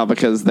 3DS now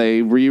because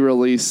they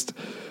re-released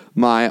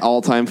my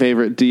all-time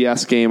favorite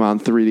DS game on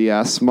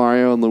 3DS,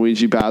 Mario and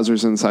Luigi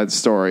Bowser's Inside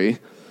Story,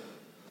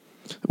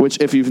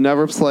 which if you've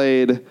never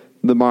played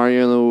the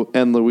Mario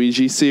and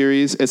Luigi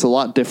series, it's a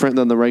lot different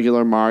than the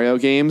regular Mario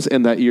games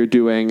in that you're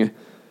doing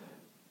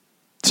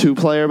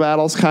 2-player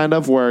battles, kind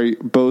of, where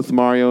both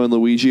Mario and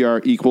Luigi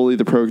are equally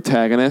the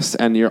protagonist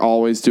and you're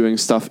always doing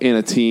stuff in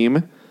a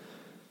team.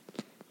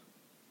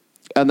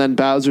 And then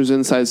Bowser's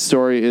Inside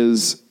Story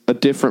is a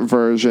different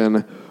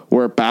version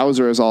where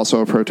Bowser is also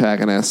a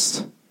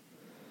protagonist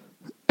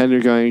and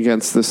you're going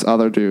against this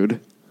other dude.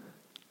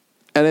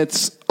 And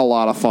it's a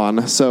lot of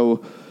fun.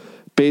 So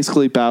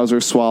basically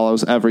Bowser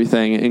swallows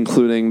everything,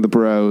 including the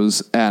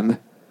bros, and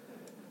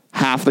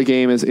half the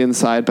game is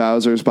inside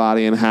Bowser's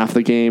body and half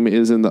the game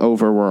is in the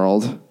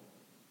overworld.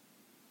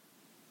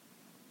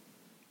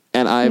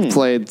 And I've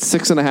played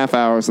 6.5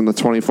 hours in the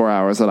 24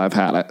 hours that I've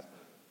had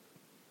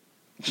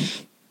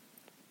it.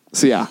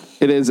 So yeah,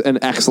 it is an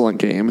excellent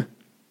game.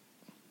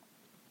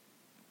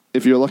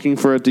 If you're looking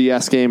for a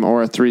DS game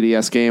or a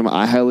 3DS game,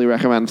 I highly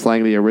recommend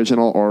playing the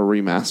original or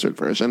remastered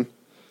version.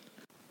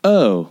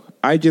 Oh,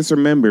 I just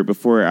remembered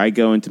before I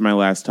go into my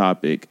last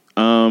topic.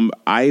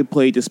 I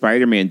played the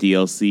Spider-Man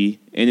DLC,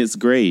 and it's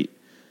great.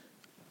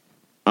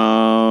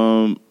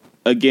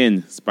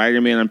 Again,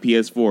 Spider-Man on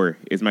PS4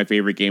 is my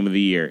favorite game of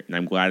the year, and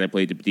I'm glad I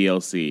played the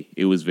DLC.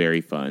 It was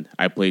very fun.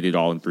 I played it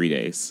all in 3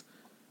 days.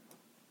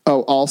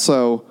 Oh,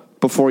 also,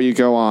 before you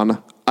go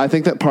on, I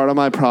think that part of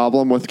my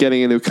problem with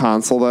getting a new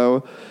console,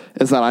 though,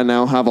 is that I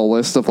now have a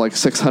list of like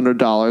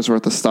 $600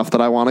 worth of stuff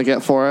that I want to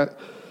get for it.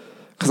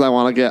 Because I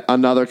want to get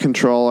another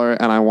controller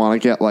and I want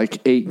to get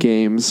like 8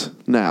 games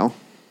now.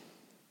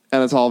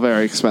 And it's all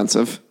very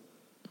expensive.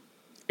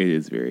 It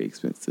is very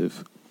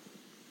expensive.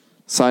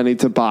 So I need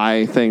to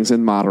buy things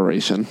in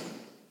moderation.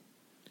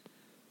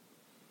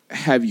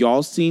 Have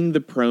y'all seen the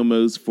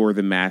promos for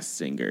The Masked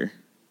Singer?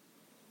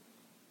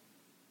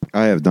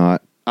 I have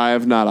not. I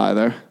have not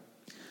either.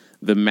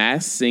 The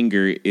Masked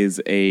Singer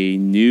is a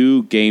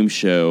new game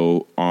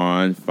show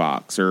on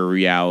Fox, or a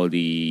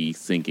reality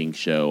singing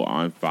show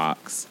on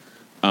Fox,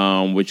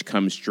 which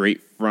comes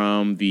straight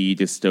from the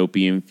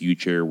dystopian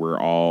future where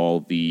all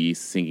the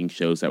singing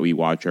shows that we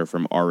watch are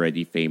from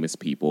already famous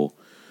people.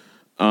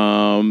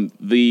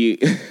 The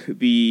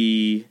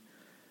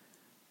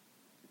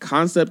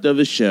concept of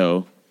the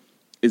show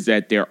is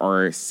that there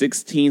are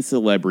 16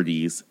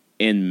 celebrities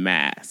in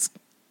masks,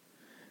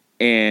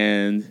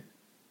 and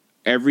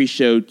every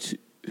show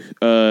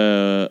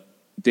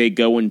they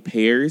go in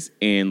pairs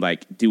and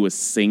like do a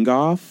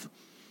sing-off,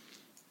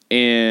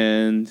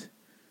 and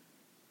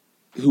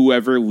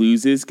whoever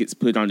loses gets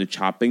put on the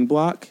chopping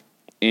block,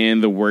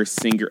 and the worst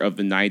singer of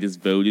the night is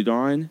voted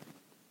on,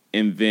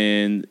 and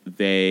then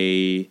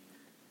they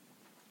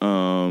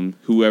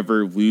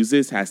whoever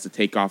loses has to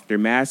take off their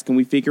mask, and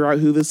we figure out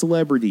who the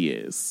celebrity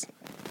is.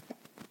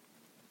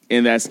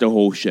 And that's the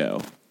whole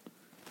show.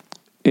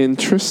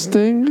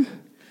 Interesting.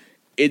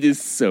 It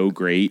is so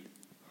great.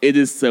 It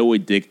is so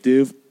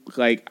addictive.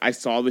 Like, I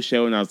saw the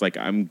show and I was like,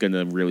 I'm going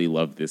to really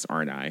love this,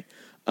 aren't I?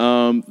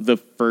 The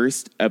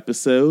first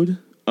episode,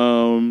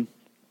 the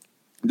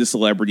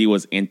celebrity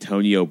was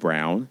Antonio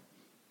Brown.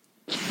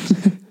 He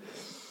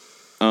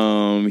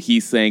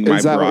sang My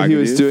Is that Prerogative. what he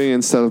was doing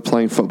instead of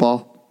playing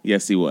football?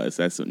 Yes, he was.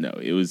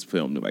 It was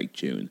filmed in like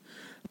June.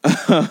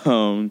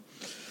 But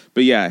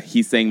yeah,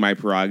 he sang My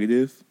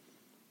Prerogative.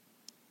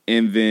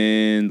 And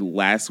then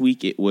last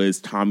week it was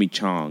Tommy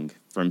Chong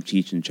from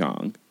Cheech and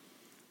Chong.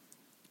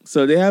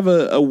 So they have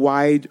a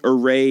wide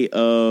array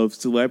of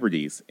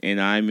celebrities,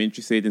 and I'm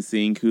interested in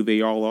seeing who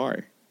they all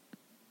are.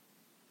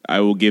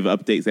 I will give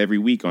updates every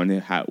week on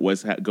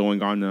what's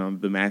going on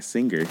The Masked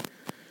Singer,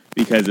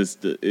 because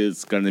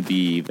it's going to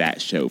be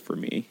that show for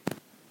me.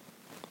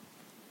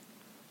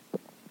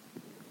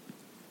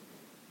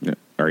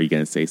 Are you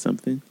going to say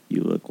something?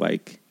 You look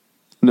like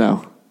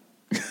No.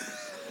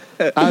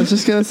 I was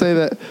just going to say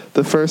that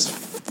the first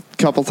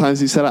couple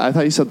times you said it, I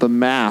thought you said the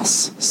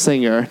mass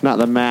singer, not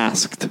the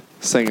masked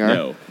singer.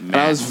 No, And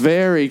I was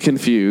very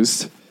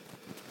confused.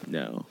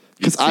 No.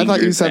 Because I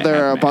thought you said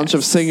there are a bunch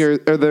of singers,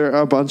 or there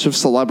are a bunch of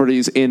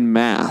celebrities in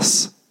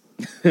mass.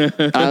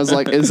 I was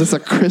like, is this a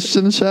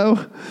Christian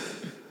show?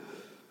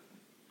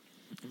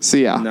 So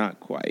yeah, Not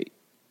quite.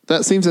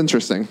 that seems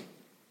interesting.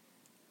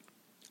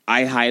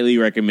 I highly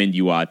recommend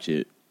you watch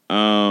it.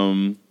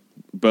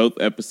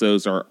 Both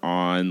episodes are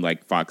on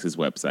like Fox's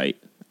website.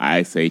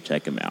 I say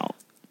check them out.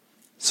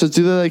 So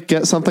do they like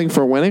get something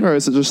for winning, or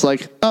is it just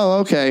like, oh,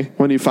 okay,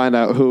 when you find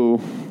out who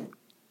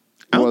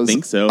I don't was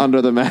think so. under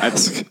the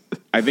mask?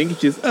 I think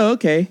it's just, oh,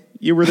 okay,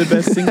 you were the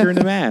best singer in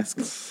the mask.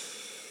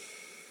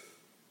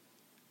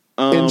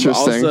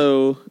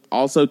 Interesting.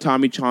 Also,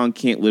 Tommy Chong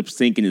can't lip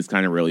sync and it's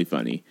kind of really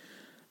funny.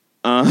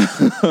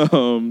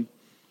 But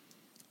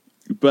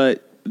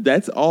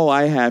that's all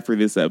I have for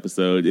this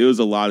episode. It was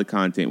a lot of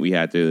content we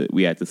had to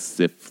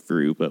sift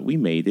through, but we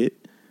made it.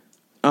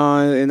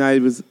 And I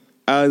was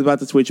about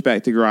to switch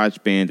back to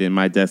GarageBand, and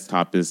my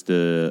desktop is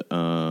the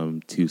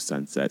 2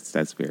 sunsets.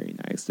 That's very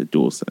nice. The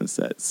dual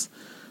sunsets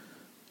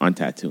on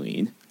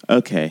Tatooine.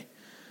 Okay.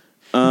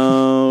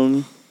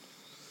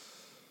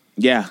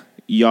 Yeah.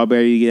 Y'all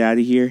ready to get out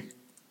of here?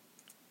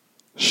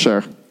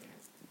 Sure.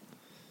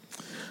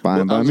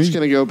 Fine by I'm me. just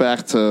going to go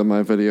back to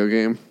my video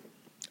game.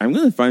 I'm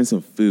going to find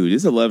some food.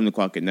 It's 11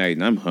 o'clock at night,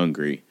 and I'm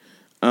hungry.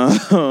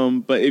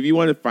 But if you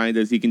want to find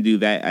us, you can do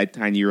that at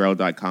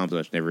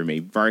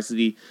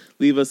tinyurl.com/nevermadevarsity.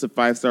 Leave us a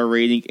 5-star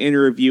rating and a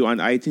review on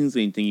iTunes.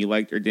 Anything you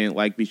liked or didn't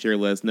like, be sure to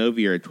let us know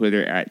via our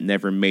Twitter at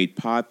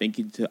nevermadepod. Thank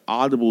you to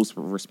Audibles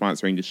for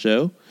sponsoring the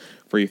show.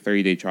 For your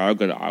 30-day trial,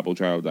 go to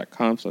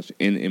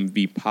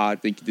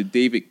audibletrial.com/nmvpod. Thank you to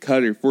David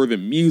Cutter for the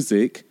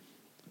music.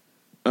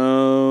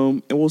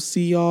 And we'll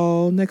see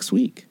y'all next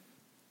week.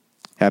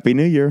 Happy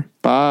New Year.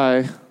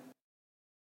 Bye.